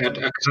make it,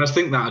 because I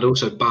think that would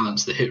also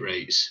balance the hit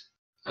rates.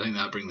 I think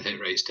that'd bring the hit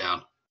rates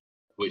down,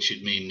 which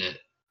would mean that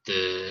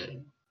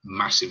the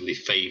massively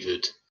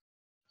favoured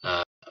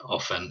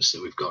offense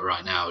that we've got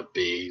right now would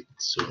be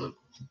sort of,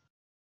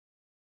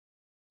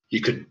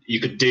 you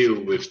could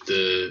deal with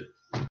the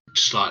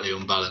slightly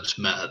unbalanced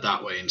meta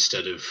that way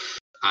instead of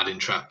adding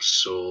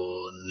traps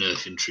or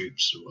nerfing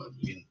troops or whatever.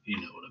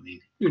 You know what I mean?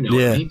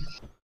 What I mean?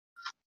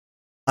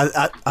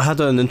 I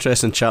had an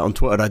interesting chat on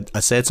Twitter.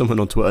 I said something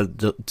on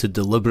Twitter to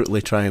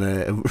deliberately try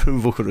and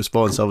invoke a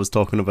response. I was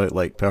talking about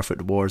like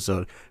perfect wars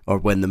or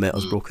when the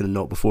meta's broken and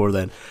not before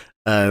then.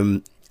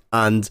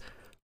 And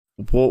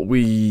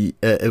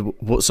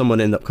what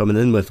someone ended up coming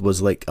in with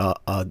was like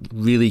a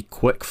really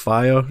quick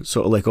fire,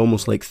 sort of like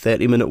almost like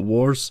 30-minute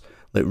wars,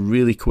 like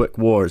really quick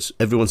wars.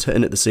 Everyone's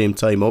hitting at the same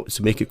time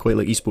to make it quite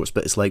like esports,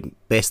 but it's like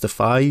best of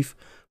 5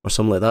 or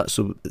something like that.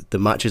 So the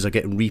matches are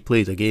getting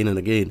replayed again and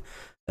again.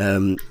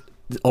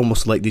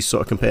 Almost like these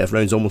sort of competitive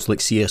rounds, almost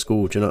like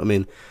CS:GO. Do you know what I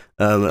mean?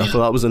 I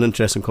thought that was an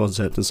interesting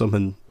concept and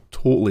something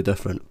totally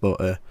different.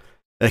 But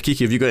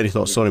Kiki, have you got any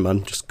thoughts? Sorry,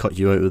 man, just cut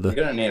you out of the.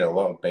 You're gonna need a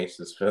lot of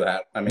bases for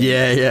that. I mean,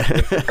 yeah.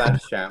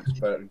 That's champs,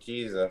 but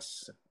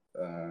Jesus,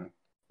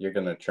 you're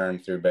gonna churn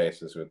through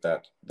bases with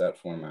that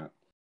format.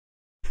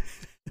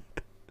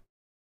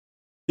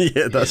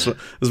 Yeah, that's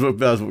what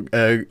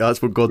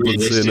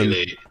Godwin's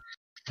saying.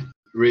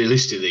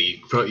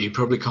 Realistically, you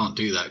probably can't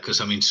do that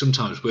because I mean,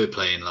 sometimes we're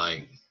playing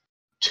like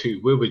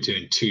we'll be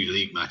doing 2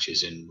 league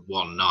matches in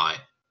one night,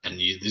 and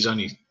there's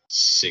only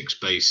 6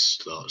 base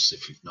slots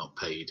if you've not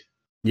paid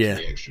for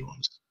the extra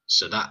ones.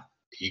 So that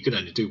you could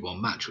only do 1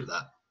 match with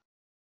that,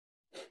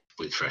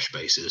 with fresh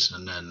bases,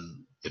 and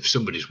then if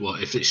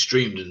it's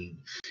streamed and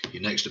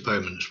your next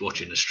opponent's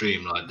watching the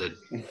stream, like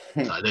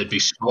they'd be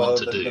smart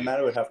to do. The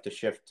meta would have to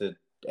shift to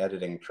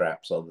editing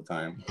traps all the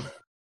time.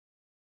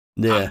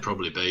 Yeah, and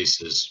probably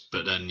bases,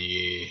 but then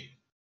you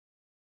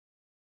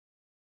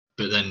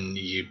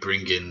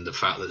bring in the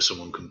fact that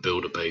someone can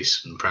build a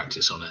base and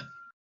practice on it.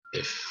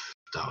 If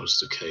that was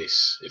the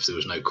case, if there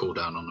was no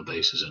cooldown on the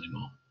bases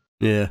anymore.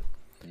 Yeah.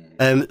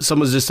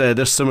 Someone's just said,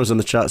 there's Summers in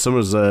the chat.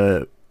 Summers,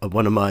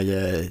 one of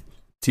my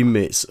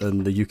teammates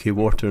in the UK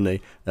War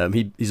Tourney.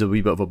 He's a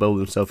wee bit of a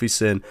builder himself. He's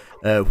saying,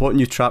 what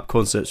new trap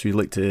concepts would you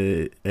like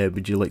to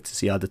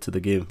see added to the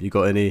game? You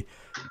got any?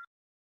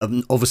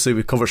 Obviously,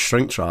 we cover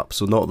shrink trap,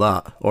 so not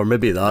that, or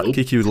maybe that. Nope.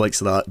 Kiki likes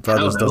that.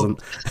 Bradders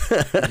doesn't.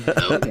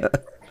 No.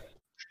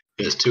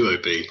 It's too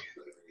OP.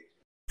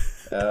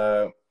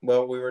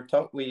 Well,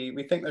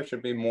 we think there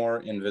should be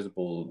more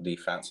invisible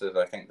defenses.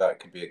 I think that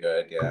could be a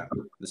good idea.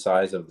 The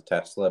size of the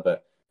Tesla,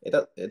 but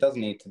it doesn't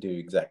need to do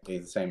exactly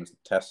the same as the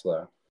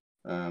Tesla.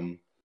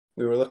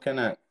 We were looking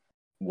at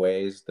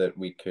ways that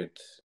we could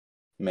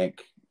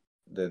make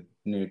the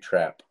new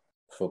trap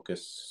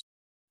focus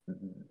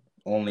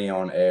only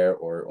on air,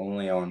 or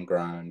only on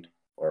ground,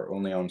 or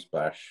only on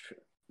splash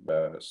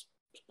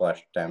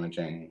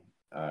damaging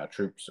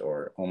troops,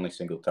 or only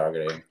single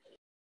targeting.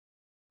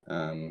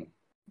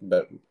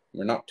 But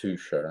we're not too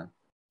sure.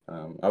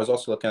 I was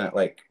also looking at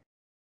like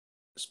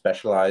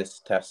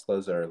specialized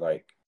Teslas, or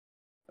like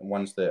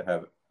ones that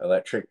have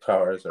electric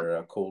powers, or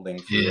a cooling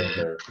field,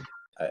 or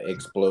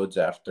explodes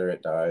after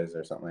it dies,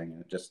 or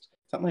something. Just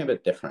something a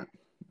bit different.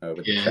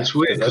 It's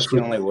weird. That's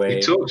the only way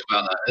we talked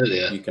about that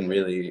earlier. You can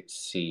really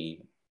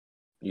see.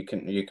 You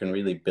can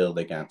really build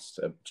against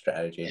a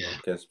strategy,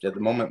 because at the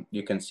moment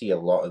you can see a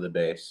lot of the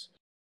base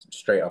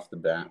straight off the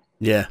bat.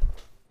 Yeah.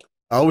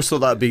 I always thought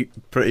that'd be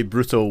pretty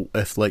brutal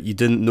if like you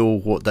didn't know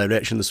what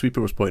direction the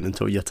sweeper was pointing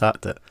until you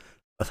attacked it.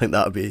 I think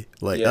that would be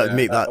like that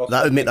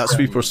would make that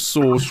sweeper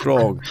so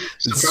strong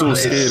and so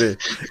scary.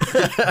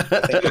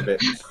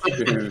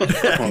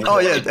 Oh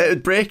yeah,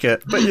 it'd break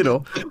it, but you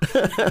know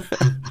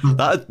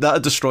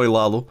that'd destroy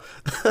Lalo.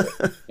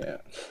 Yeah,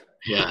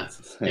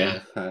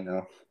 I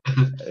know.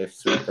 If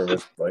sweeper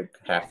was like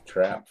half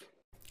trap,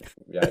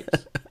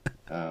 yikes.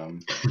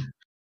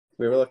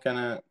 We were looking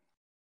at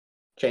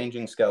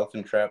changing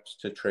skeleton traps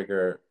to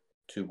trigger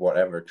to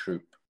whatever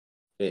troop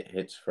it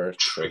hits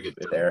first. So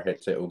if air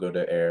hits it, it will go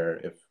to air.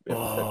 If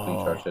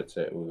clean charge hits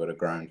it, it will go to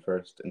ground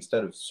first.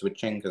 Instead of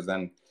switching, because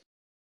then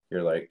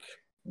you're like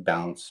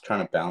trying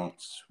to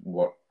balance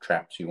what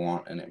traps you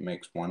want, and it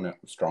makes one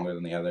stronger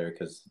than the other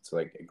because it's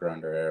like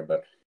ground or air.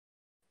 But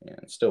yeah,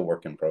 it's still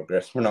work in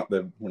progress. We're not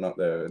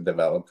the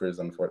developers,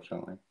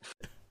 unfortunately.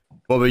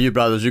 What about you,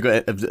 Bradders?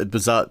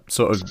 Was that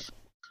sort of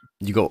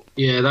you got?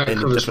 Yeah, that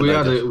covers.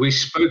 We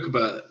spoke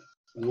about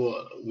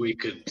what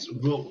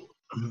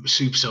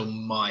Supercell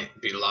might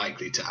be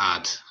likely to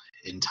add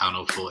in Town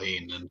Hall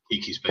 14, and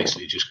Kiki's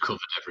basically just covered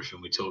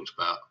everything we talked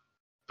about.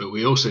 But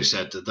we also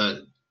said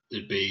that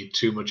it'd be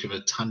too much of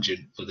a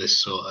tangent for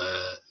this sort of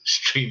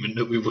streaming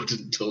that we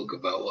wouldn't talk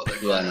about what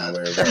they might add.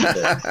 We're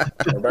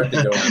about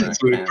to go on that.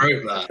 So we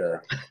broke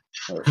that.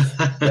 Sure.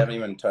 We haven't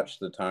even touched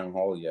the Town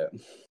Hall yet.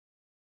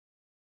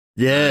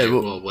 Yeah,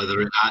 well,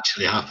 whether it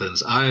actually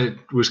happens, I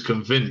was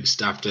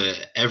convinced after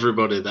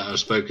everybody that I've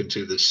spoken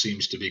to that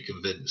seems to be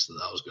convinced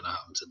that was going to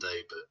happen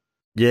today. But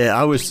yeah,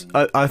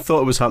 I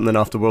thought it was happening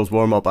after World's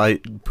warm up. I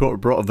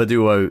brought a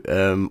video out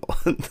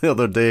the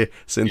other day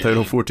saying Town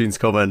Hall 14's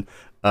coming.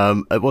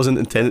 It wasn't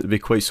intended to be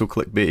quite so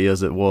clickbaity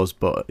as it was,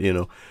 but you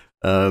know,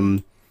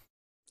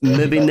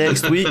 maybe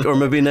next week or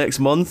maybe next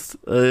month.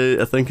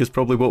 I think is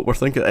probably what we're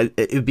thinking.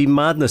 It'd be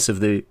madness if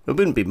they. It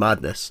wouldn't be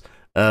madness.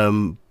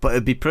 But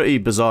it'd be pretty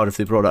bizarre if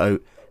they brought it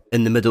out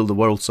in the middle of the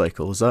world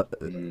cycle. Is that?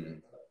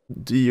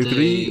 Do you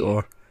agree?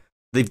 Or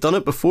they've done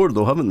it before,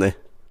 though, haven't they?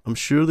 I'm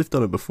sure they've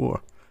done it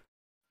before.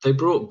 They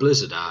brought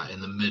Blizzard out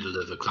in the middle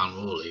of the Clan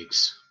War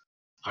Leagues.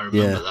 I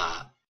remember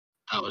that.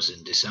 That was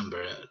in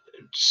December. It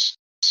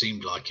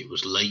seemed like it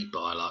was late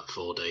by like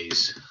 4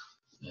 days.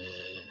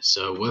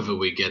 So whether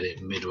we get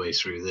it midway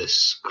through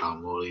this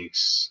Clan War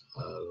Leagues,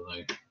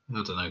 I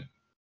don't know.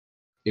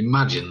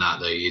 Imagine that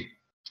though, you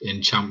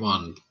in Champ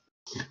 1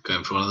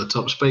 going for one of the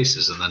top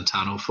spaces, and then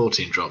Town Hall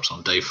 14 drops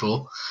on day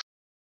 4.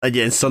 And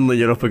yeah, and suddenly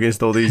you're up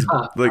against all these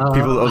people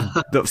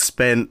that have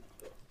spent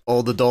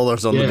all the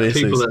dollars on the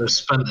bases. People that have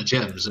spent the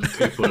gems, and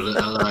people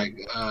that are like,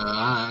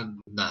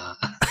 nah.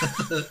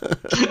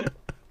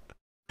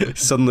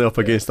 Suddenly up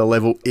against a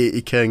level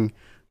 80 king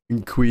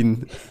and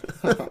queen.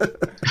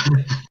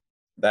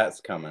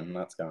 That's coming.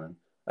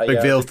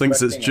 Big Vale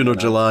thinks it's June or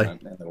July.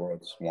 In the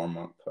world's warm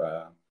up,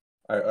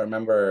 I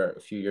remember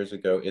a few years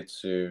ago,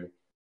 Itsu,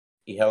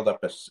 he held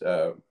up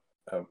a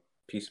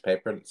piece of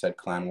paper that said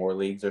Clan War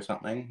Leagues or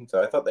something.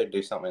 So I thought they'd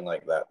do something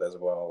like that as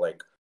well,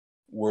 like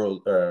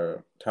World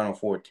or Town Hall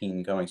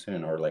 14 coming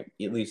soon, or like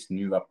at least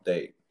new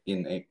update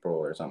in April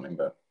or something.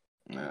 But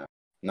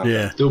nothing.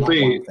 Yeah,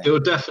 there'll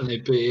definitely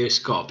be. It's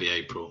got to be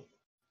April.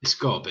 It's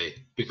got to be,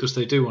 because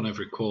they do one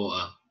every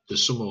quarter. The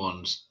summer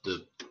ones,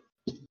 the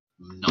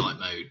night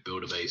mode,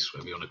 build a base,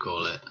 whatever you want to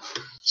call it.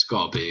 It's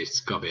got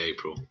to be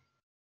April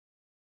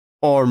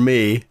or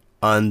May,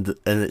 and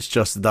it's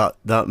just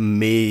that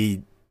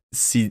May.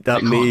 See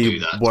that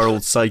May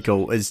world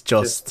cycle is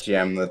just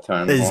gem the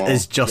turn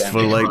is just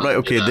for like, right,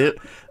 okay,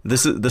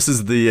 this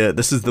is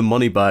the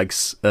money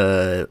bags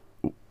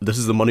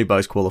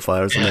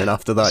qualifiers, and then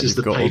after that you've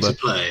got all the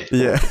play.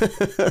 Yeah.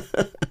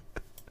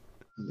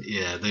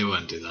 Yeah, they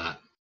won't do that,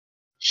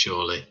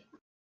 surely,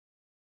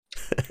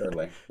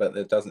 but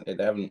they've done it in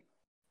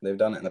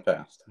the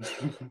past.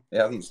 It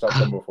hasn't stopped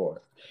them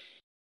before.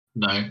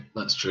 No,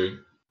 that's true.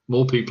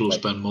 More people will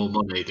spend more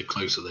money the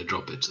closer they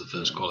drop it to the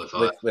first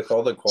qualifier. With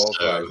all the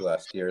qualifiers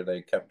last year,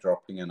 they kept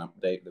dropping an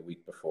update the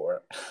week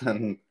before,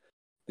 and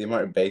the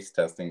amount of base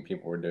testing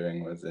people were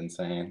doing was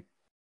insane.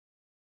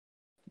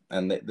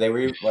 And they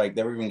were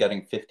even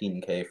getting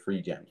 15k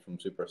free gems from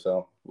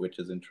Supercell, which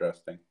is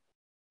interesting.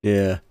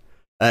 Yeah.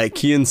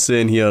 Kian's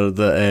saying here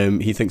that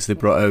he thinks they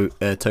brought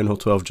out Town Hall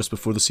 12 just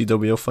before the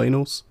CWL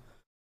finals.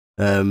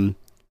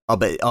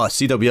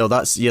 CWL,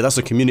 that's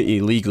a community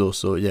league though,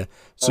 so yeah,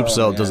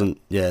 Supercell doesn't,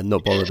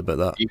 not bothered about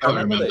that. You I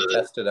remember they that.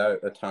 tested out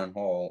a Town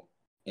Hall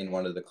in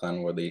one of the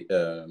Clan War League,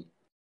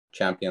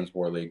 Champions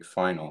War League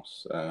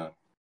finals.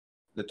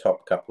 The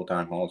top couple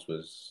Town Halls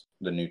was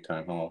the new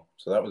Town Hall,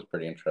 so that was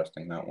pretty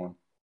interesting, that one.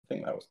 I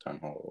think that was Town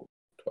Hall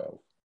 12.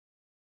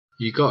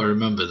 You got to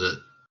remember that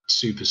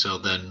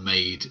Supercell then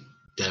made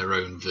their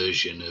own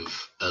version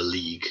of a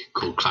league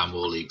called Clan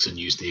War Leagues and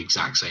used the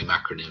exact same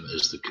acronym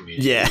as the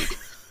community league.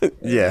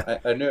 Yeah.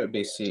 I knew it'd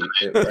be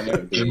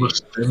They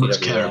must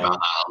care about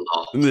that a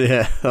lot.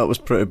 Yeah, that was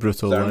pretty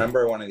brutal. So I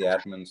remember one of the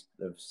admins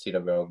of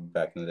CWL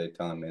back in the day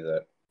telling me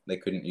that they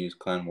couldn't use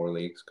Clan War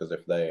Leagues because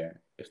if they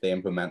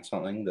implement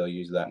something, they'll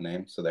use that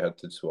name. So they had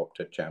to swap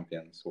to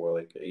Champions War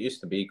League. It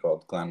used to be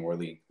called Clan War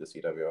League, the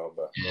CWL,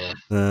 but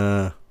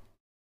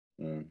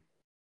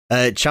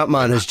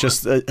Chapman has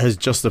just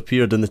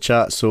appeared in the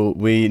chat, so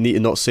we need to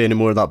not say any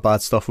more of that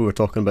bad stuff we were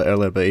talking about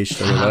earlier about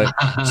H-Tower,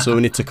 right? So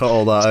we need to cut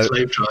all that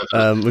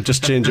out. We'll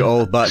just change it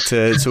all back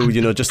to, so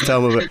just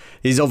tell him about,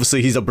 he's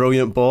a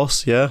brilliant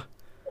boss, yeah?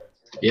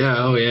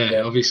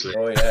 Yeah, obviously.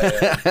 Oh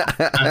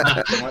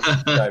yeah. So much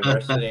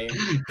diversity.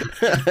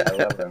 I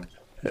love him.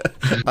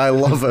 I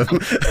love him.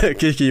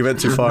 Kiki, you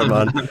went too far,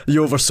 man.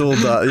 You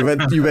oversold that.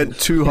 You went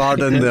too hard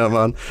in there,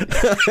 man.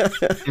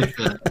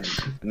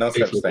 No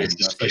such thing.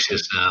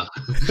 Suspicious now.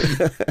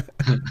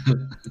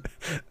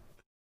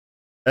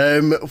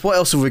 What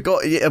else have we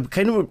got? Yeah,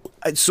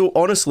 so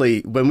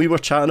honestly, when we were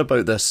chatting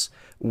about this,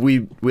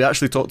 we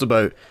actually talked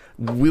about,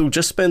 we'll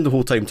just spend the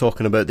whole time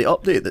talking about the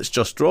update that's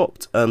just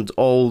dropped and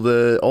all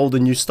the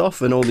new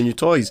stuff and all the new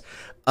toys.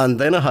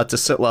 And then I had to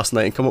sit last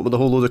night and come up with a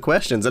whole load of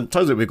questions. And it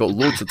turns out we've got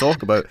loads to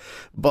talk about.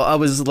 But I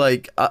was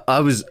like, I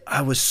was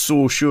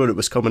so sure it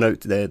was coming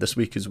out today, this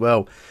week as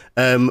well.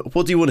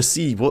 What do you want to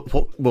see? Well,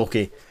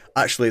 okay,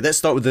 actually, let's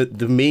start with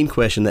the main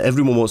question that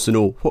everyone wants to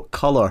know. What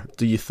colour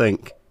do you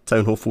think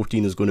Town Hall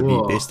 14 is going to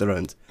be based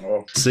around?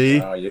 See,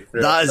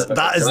 that's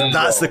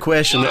the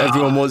question that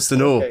everyone wants to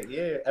know. Okay,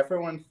 yeah,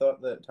 everyone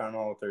thought that Town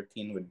Hall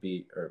 13 would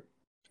be, or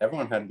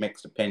everyone had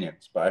mixed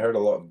opinions. But I heard a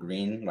lot of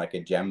green, like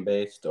a gem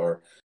based,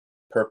 or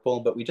purple,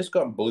 but we just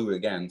got blue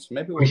again, so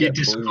maybe we'll get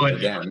blue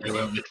again.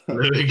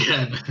 Blue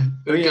again.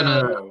 We're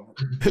gonna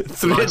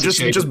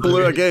just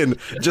blue again.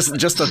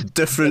 Just a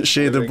different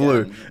shade of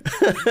blue.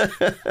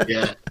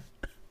 Yeah,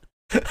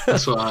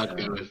 that's what I'd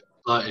go with.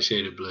 Lighter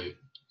shade of blue.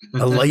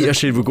 A lighter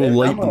shade would go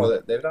light blue.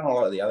 They've done a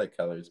lot of the other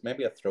colors.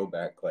 Maybe a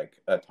throwback, like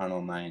a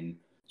Tunnel 9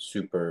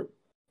 Super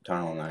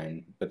Tunnel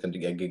 9, but then to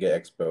get Giga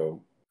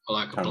Expo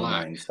like Tunnel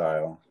 9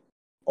 style.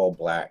 All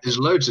black. There's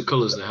loads of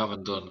colours they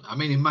haven't done. I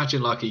mean,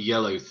 imagine like a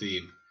yellow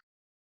theme.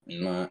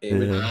 No, it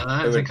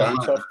would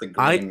bounce off the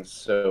green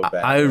so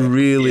bad. I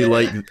really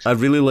like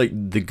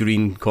the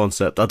green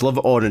concept. I'd love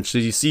orange. So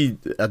you see,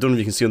 I don't know if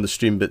you can see on the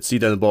stream, but see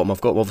down the bottom,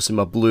 I've got obviously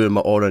my blue and my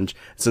orange.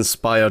 It's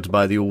inspired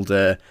by the old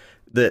the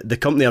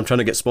company I'm trying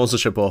to get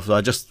sponsorship of. So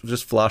I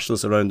just flash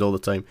this around all the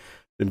time,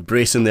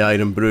 embracing the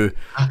Iron Brew,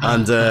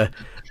 and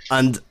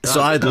And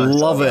so I'd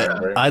love it.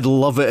 I'd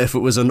love it if it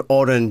was an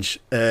orange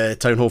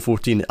Town Hall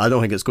 14. I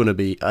don't think it's going to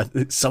be.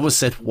 Someone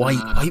said white.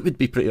 White would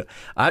be pretty.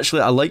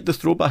 Actually, I like the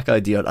throwback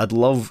idea. I'd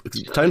love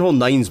Town Hall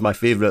 9's my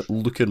favourite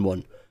looking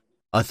one.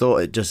 I thought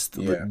it just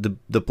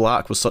the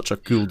black was such a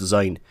cool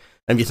design.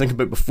 And if you think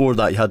about before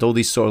that, you had all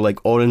these sort of like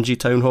orangey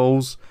town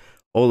halls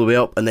all the way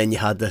up, and then you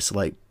had this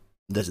like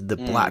the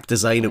black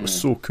design. It was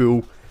so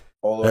cool.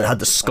 And it had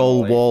the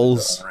skull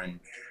walls.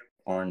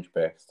 Orange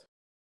best.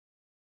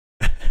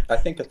 I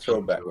think a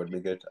throwback would be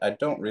good. I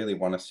don't really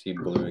want to see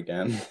blue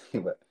again,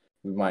 but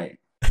we might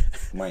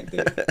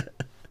do.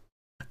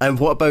 And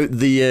what about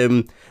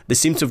the they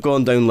seem to have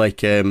gone down like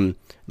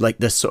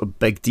this sort of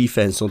big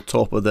defense on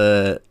top of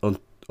the on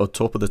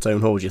top of the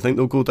town hall. Do you think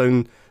they'll go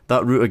down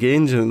that route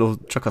again? Do you think they'll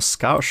chuck a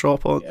scatter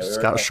shop on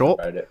scatter shop?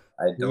 I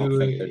don't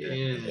think they're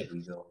doing it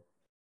either.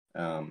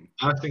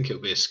 I think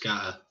it'll be a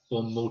scatter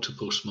or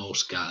multiple small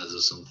scatters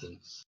or something.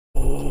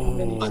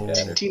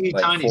 Teeny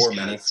tiny 4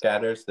 mini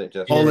scatters that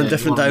just all in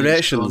different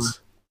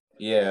directions.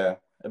 Yeah,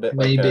 a bit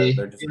maybe.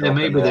 Like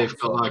maybe they've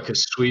got like a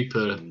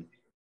sweeper.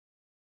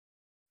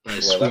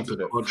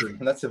 Sweeper quadrant.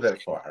 That's a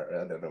bit far.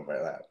 I don't know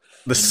about that.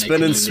 The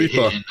spinning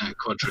sweeper. In that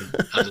quadrant.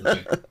 I don't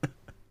know.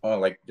 Oh,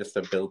 like just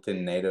a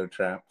built-in NATO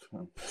trap.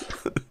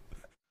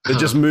 It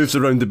just moves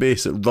around the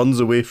base. It runs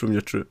away from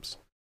your troops.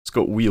 It's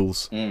got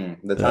wheels.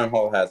 The town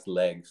hall has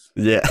legs.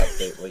 Yeah.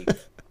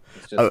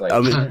 It's just I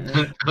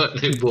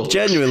mean,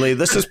 genuinely,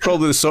 this is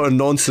probably the sort of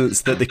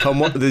nonsense that they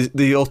come up,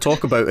 they all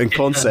talk about in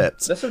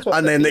concepts,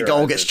 and then it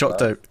all gets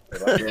chucked out.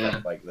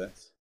 Like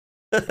this.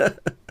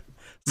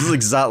 This is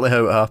exactly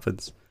how it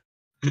happens.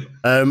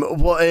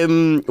 What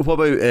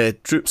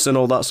about troops and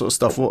all that sort of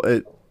stuff? What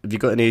have you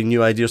got any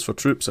new ideas for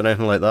troops or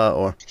anything like that?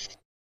 Or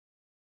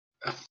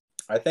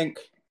I think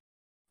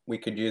we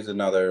could use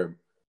another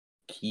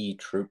key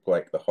troop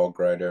like the Hog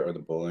Rider or the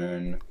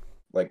Balloon.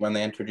 Like when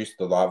they introduced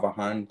the Lava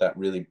Hound, that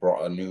really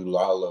brought a new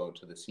Lalo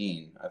to the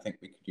scene. I think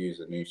we could use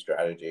a new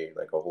strategy,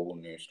 like a whole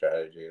new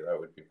strategy. That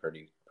would be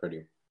pretty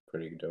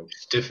dope.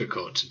 It's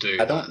difficult to do.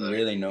 I don't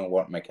really know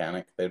what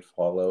mechanic they'd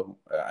follow.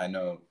 I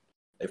know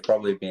they've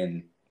probably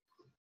been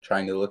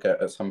trying to look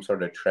at some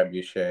sort of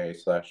trebuchet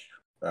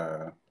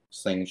 /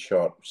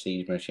 slingshot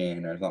siege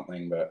machine or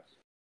something, but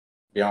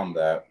beyond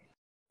that,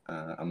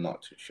 I'm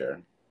not too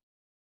sure.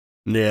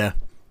 Yeah,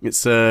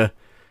 it's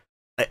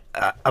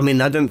I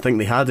mean, I didn't think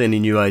they had any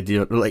new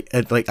idea. Like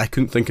I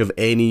couldn't think of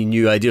any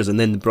new ideas, and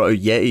then they brought out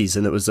Yetis,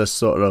 and it was this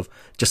sort of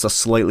just a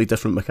slightly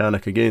different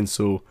mechanic again.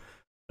 So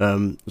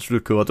it's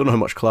really cool. I don't know how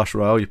much Clash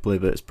Royale you play,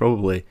 but it's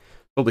probably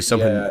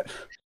something.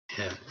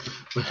 Yeah.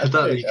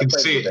 You can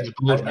see it in the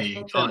board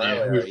meeting, can't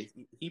you?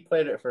 He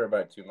played it for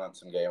about 2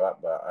 months and gave up,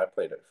 but I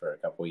played it for a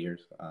couple of years,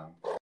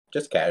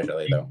 just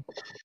casually though.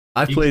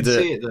 I played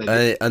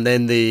it, and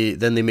then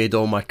they made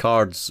all my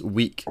cards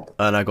weak,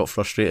 and I got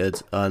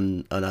frustrated,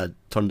 and I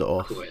turned it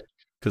off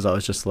because I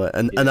was just like,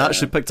 and I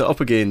actually picked it up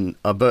again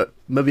about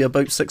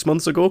 6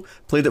 months ago.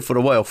 Played it for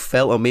a while,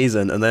 felt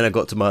amazing, and then I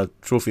got to my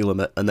trophy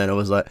limit, and then I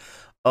was like,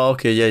 oh,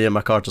 okay, yeah,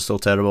 my cards are still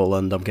terrible,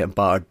 and I'm getting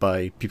battered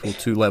by people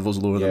 2 levels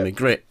lower than me.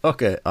 Great,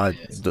 okay, I'm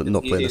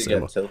not playing this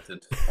anymore.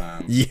 Tilted,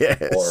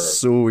 or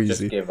so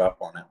easy. Just give up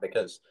on it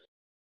because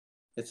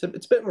it's a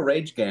bit of a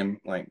rage game.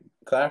 Like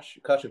Clash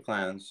of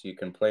Clans, you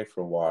can play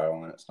for a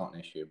while and it's not an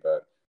issue,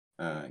 but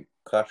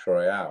Clash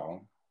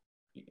Royale,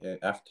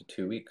 after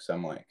 2 weeks,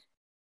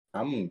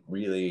 I'm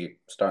really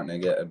starting to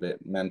get a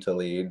bit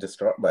mentally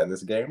distraught by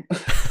this game.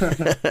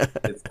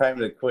 It's time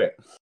to quit.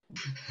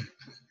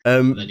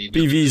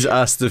 BV's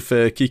asked if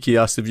Kiki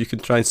asked if you can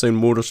try and sound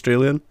more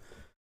Australian.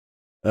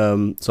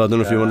 So I don't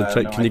know if you want to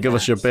try. Can you give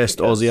us your best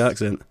Aussie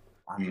accent?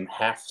 I'm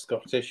half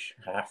Scottish,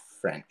 half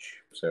French,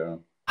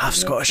 so. Half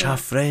Scottish,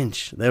 half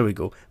French. There we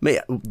go,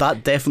 mate.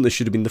 That definitely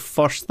should have been the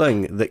first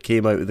thing that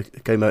came out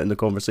in the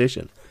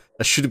conversation.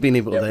 I should have been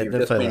able to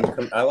identify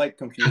that. I like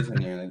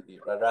confusing you.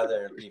 I'd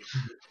rather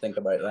think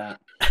about that.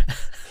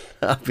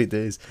 Happy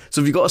days. So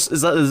have you got?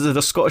 Is it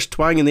a Scottish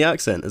twang in the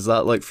accent? Is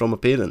that like from a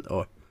parent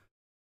or?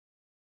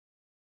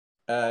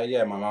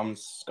 Yeah, my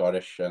mom's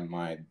Scottish and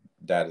my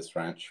dad is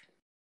French.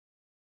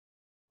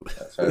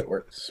 That's how it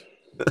works.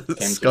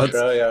 Came to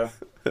Australia.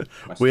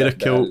 My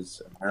stepdad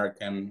is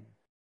American.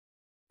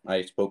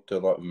 I spoke to a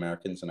lot of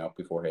Americans in Up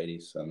Before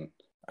Hades, and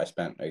I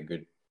spent a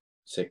good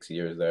 6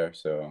 years there,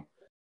 so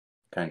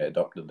kind of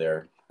adopted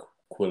their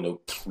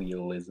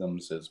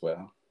colloquialisms as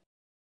well.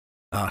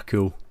 Ah,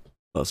 cool.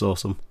 That's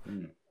awesome.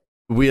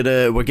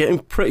 We're getting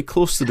pretty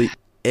close to the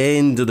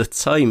end of the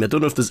time. I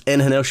don't know if there's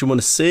anything else you want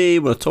to say,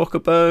 want to talk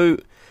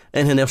about,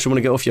 anything else you want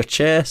to get off your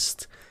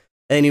chest.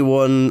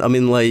 Anyone, I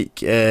mean,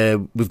 like,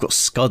 we've got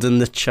Scud in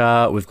the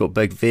chat, we've got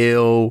Big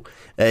Vale.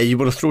 You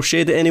want to throw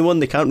shade at anyone?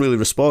 They can't really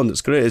respond.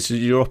 It's great. It's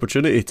your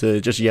opportunity to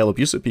just yell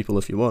abuse at people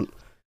if you want.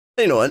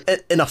 You know,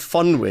 in a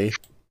fun way.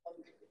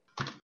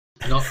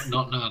 Not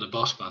now the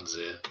boss man's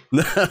here.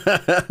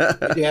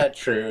 Yeah,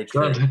 true.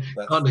 Can't do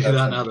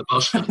that now the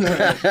boss man's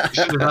here. You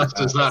should have asked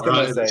us that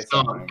right at the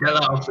start. Get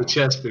that off the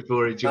chest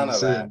before he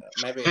jumps in.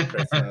 Maybe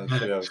Chris knows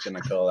who I was going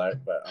to call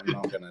out, but I'm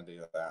not going to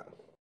do that.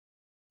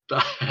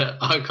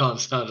 I can't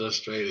stand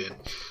Australian.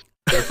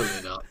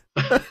 Definitely not.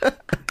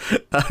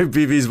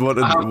 BB's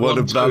wanted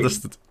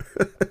Bradders to.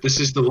 This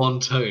is the one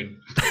tone.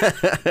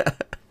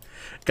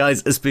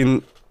 Guys, it's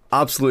been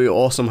absolutely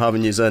awesome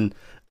having you in.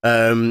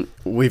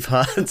 We've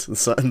had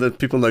the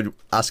people now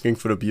asking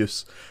for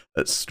abuse.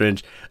 It's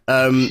strange.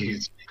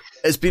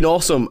 It's been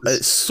awesome.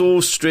 It's so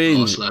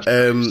strange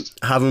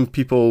having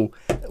people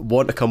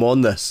want to come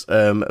on this.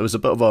 It was a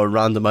bit of a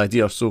random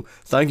idea, so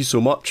thank you so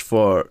much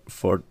for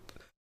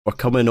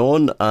coming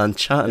on and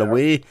chatting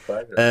away.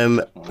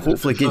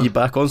 Hopefully get you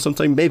back on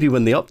sometime, maybe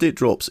when the update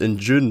drops in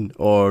June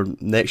or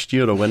next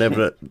year or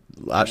whenever it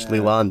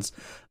actually lands,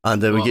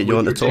 and we get you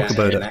on to talk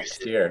about it.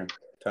 Next year.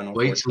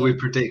 Wait till we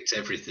predict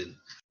everything.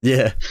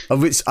 Yeah, I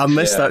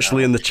missed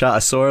actually in the chat. I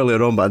saw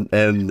earlier on, but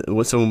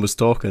when someone was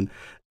talking,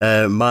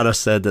 Mara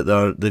said that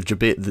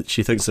that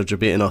she thinks they're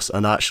debating us,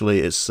 and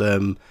actually it's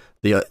going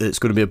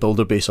to be a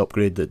builder base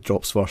upgrade that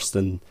drops first,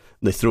 and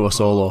they throw us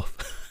all off.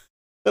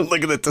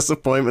 Look at the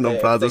disappointment on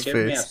Bradders' face.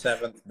 Give me a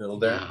 7th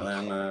builder,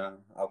 and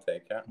I'll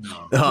take it.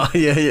 No. Oh,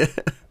 yeah.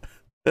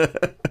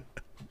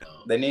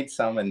 They need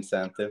some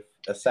incentive.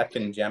 A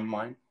second gem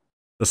mine.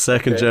 A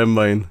second gem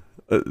mine.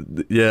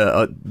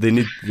 They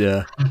need.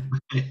 Yeah.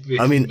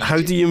 I mean, how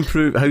do you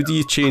improve? How do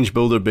you change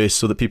builder base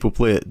so that people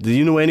play it? Do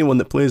you know anyone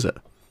that plays it?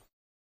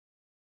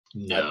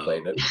 No. I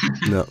played it.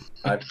 No.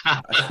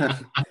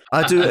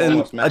 I do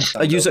it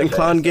I use it in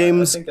clan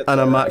games, and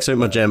I max out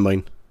my gem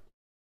mine.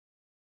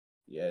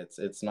 Yeah,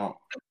 it's not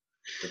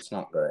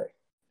great.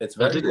 It's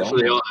very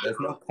lonely. There's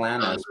no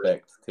clan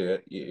aspect to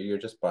it. You're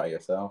just by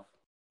yourself.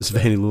 It's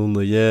very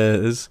lonely. Yeah,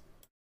 it is.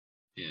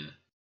 Yeah.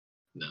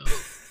 No.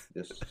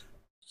 Just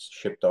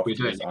shipped off to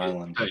this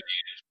island.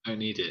 Don't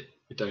need it.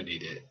 We don't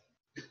need it.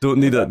 Don't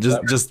need it.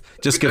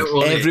 Just give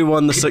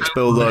everyone the 6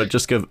 builder.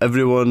 Just give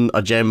everyone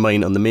a gem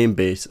mine on the main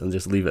base, and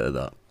just leave it at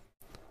that.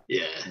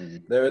 Yeah.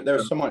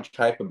 There's so much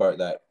hype about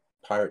that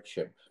pirate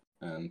ship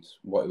and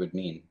what it would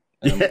mean.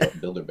 And then we got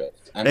builder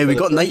base. And hey, we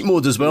got night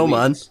mode as well,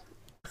 man.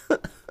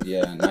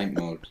 Yeah, night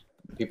mode.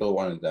 People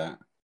wanted that.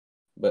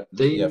 But for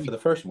the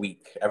first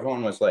week,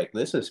 everyone was like,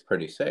 this is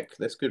pretty sick.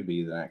 This could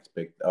be the next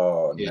big...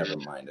 Oh, never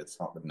mind. It's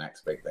not the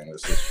next big thing.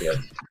 This is shit.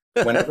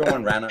 When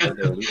everyone ran out of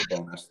their loot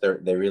bonus,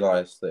 they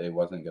realized that it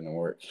wasn't going to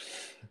work.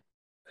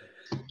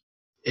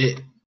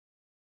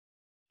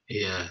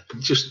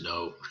 Just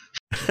no.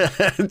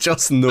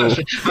 Just no.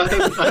 I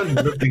have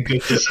nothing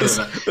good to say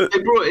about it.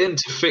 They brought it in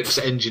to fix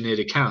engineered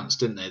accounts,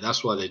 didn't they?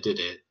 That's why they did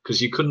it. Because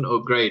you couldn't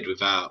upgrade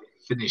without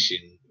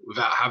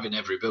having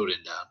every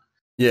building down.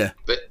 Yeah.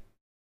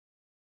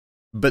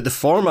 But the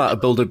format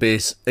of builder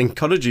base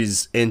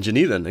encourages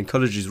engineering,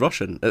 encourages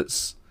rushing.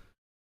 That's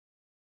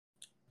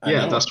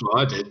what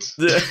I did.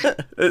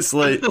 It's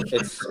like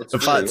it's in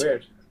really fact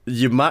weird.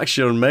 you max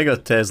your mega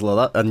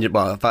Tesla in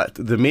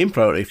fact the main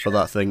priority for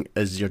that thing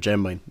is your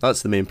gem mine.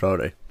 That's the main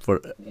priority for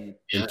in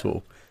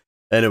total.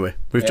 Anyway,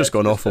 we've just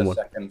gone off on one.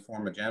 Second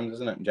form of gems,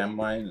 isn't it? Gem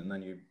mine, and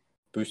then you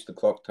boost the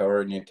clock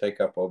tower and you take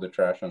up all the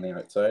trash on the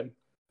outside.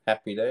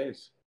 Happy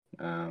days.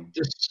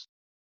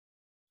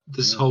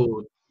 This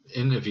whole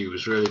interview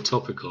was really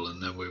topical,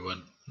 and then we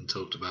went and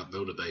talked about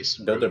builder base.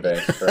 Builder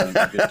base for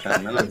a good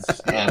 10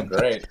 minutes. Oh,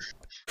 great.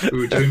 We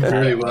were doing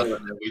really well,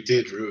 and then we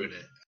did ruin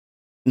it.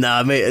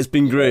 Nah, mate, it's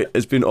been great.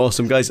 It's been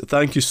awesome, guys.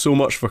 Thank you so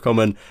much for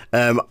coming.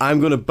 I'm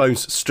going to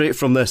bounce straight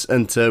from this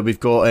into we've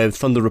got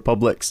Thunder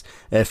Republic's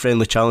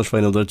friendly challenge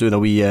final. They're doing a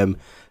wee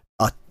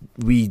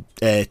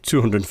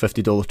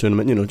 $250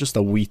 tournament, just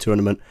a wee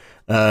tournament.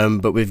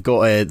 But we've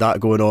got that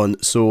going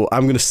on, so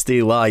I'm going to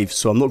stay live.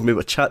 So I'm not going to be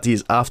able to chat to you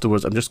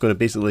afterwards. I'm just going to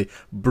basically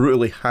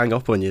brutally hang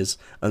up on you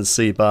and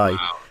say bye.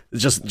 Wow.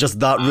 Just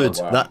that rude.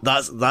 Wow.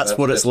 That's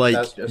what it's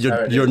like.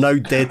 You're now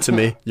dead to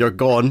me. You're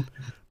gone.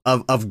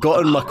 I've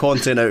gotten my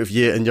content out of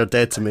you, and you're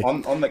dead to me.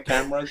 On the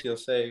cameras, you'll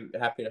say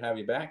happy to have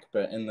you back,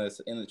 but in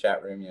the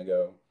chat room, you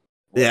go,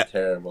 yeah,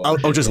 terrible. I'll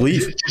just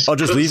leave. I'll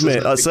just leave,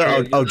 mate. That's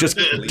it. I'll just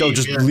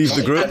leave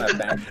the group.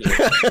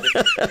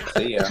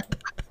 See ya.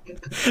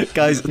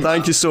 Guys,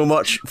 thank you so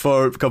much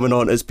for coming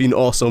on. It's been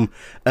awesome.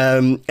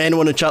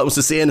 Anyone in chat wants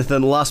to say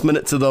anything last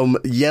minute to them,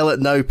 yell it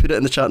now, put it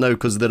in the chat now,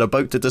 because they're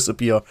about to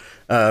disappear.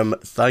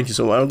 Thank you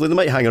so much. They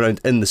might hang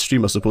around in the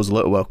stream, I suppose, a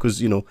little while,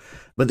 because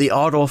but they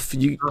are off.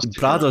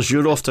 Bradders,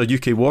 you're off to a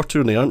UK war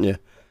tourney, aren't you?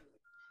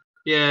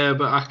 Yeah,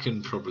 but I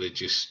can probably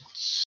just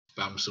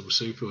spam some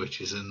super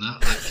witches in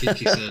that, like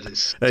Kiki said.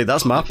 Hey,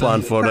 that's my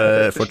plan for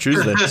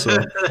Tuesday. So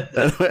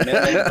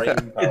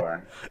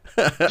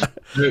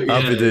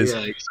happy days,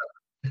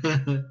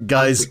 exactly.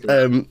 Guys.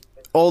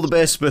 All the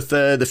best with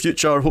the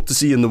future. Hope to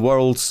see you in the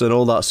Worlds and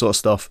all that sort of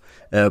stuff.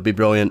 It'll be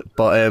brilliant.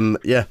 But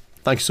yeah,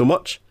 thank you so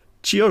much.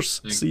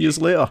 Cheers. See you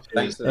later.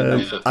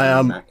 I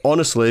am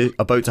honestly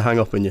about to hang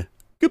up on you.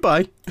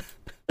 Goodbye.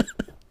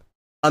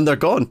 And they're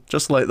gone,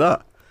 just like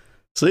that.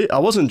 See, I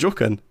wasn't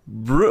joking.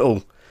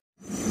 Brutal.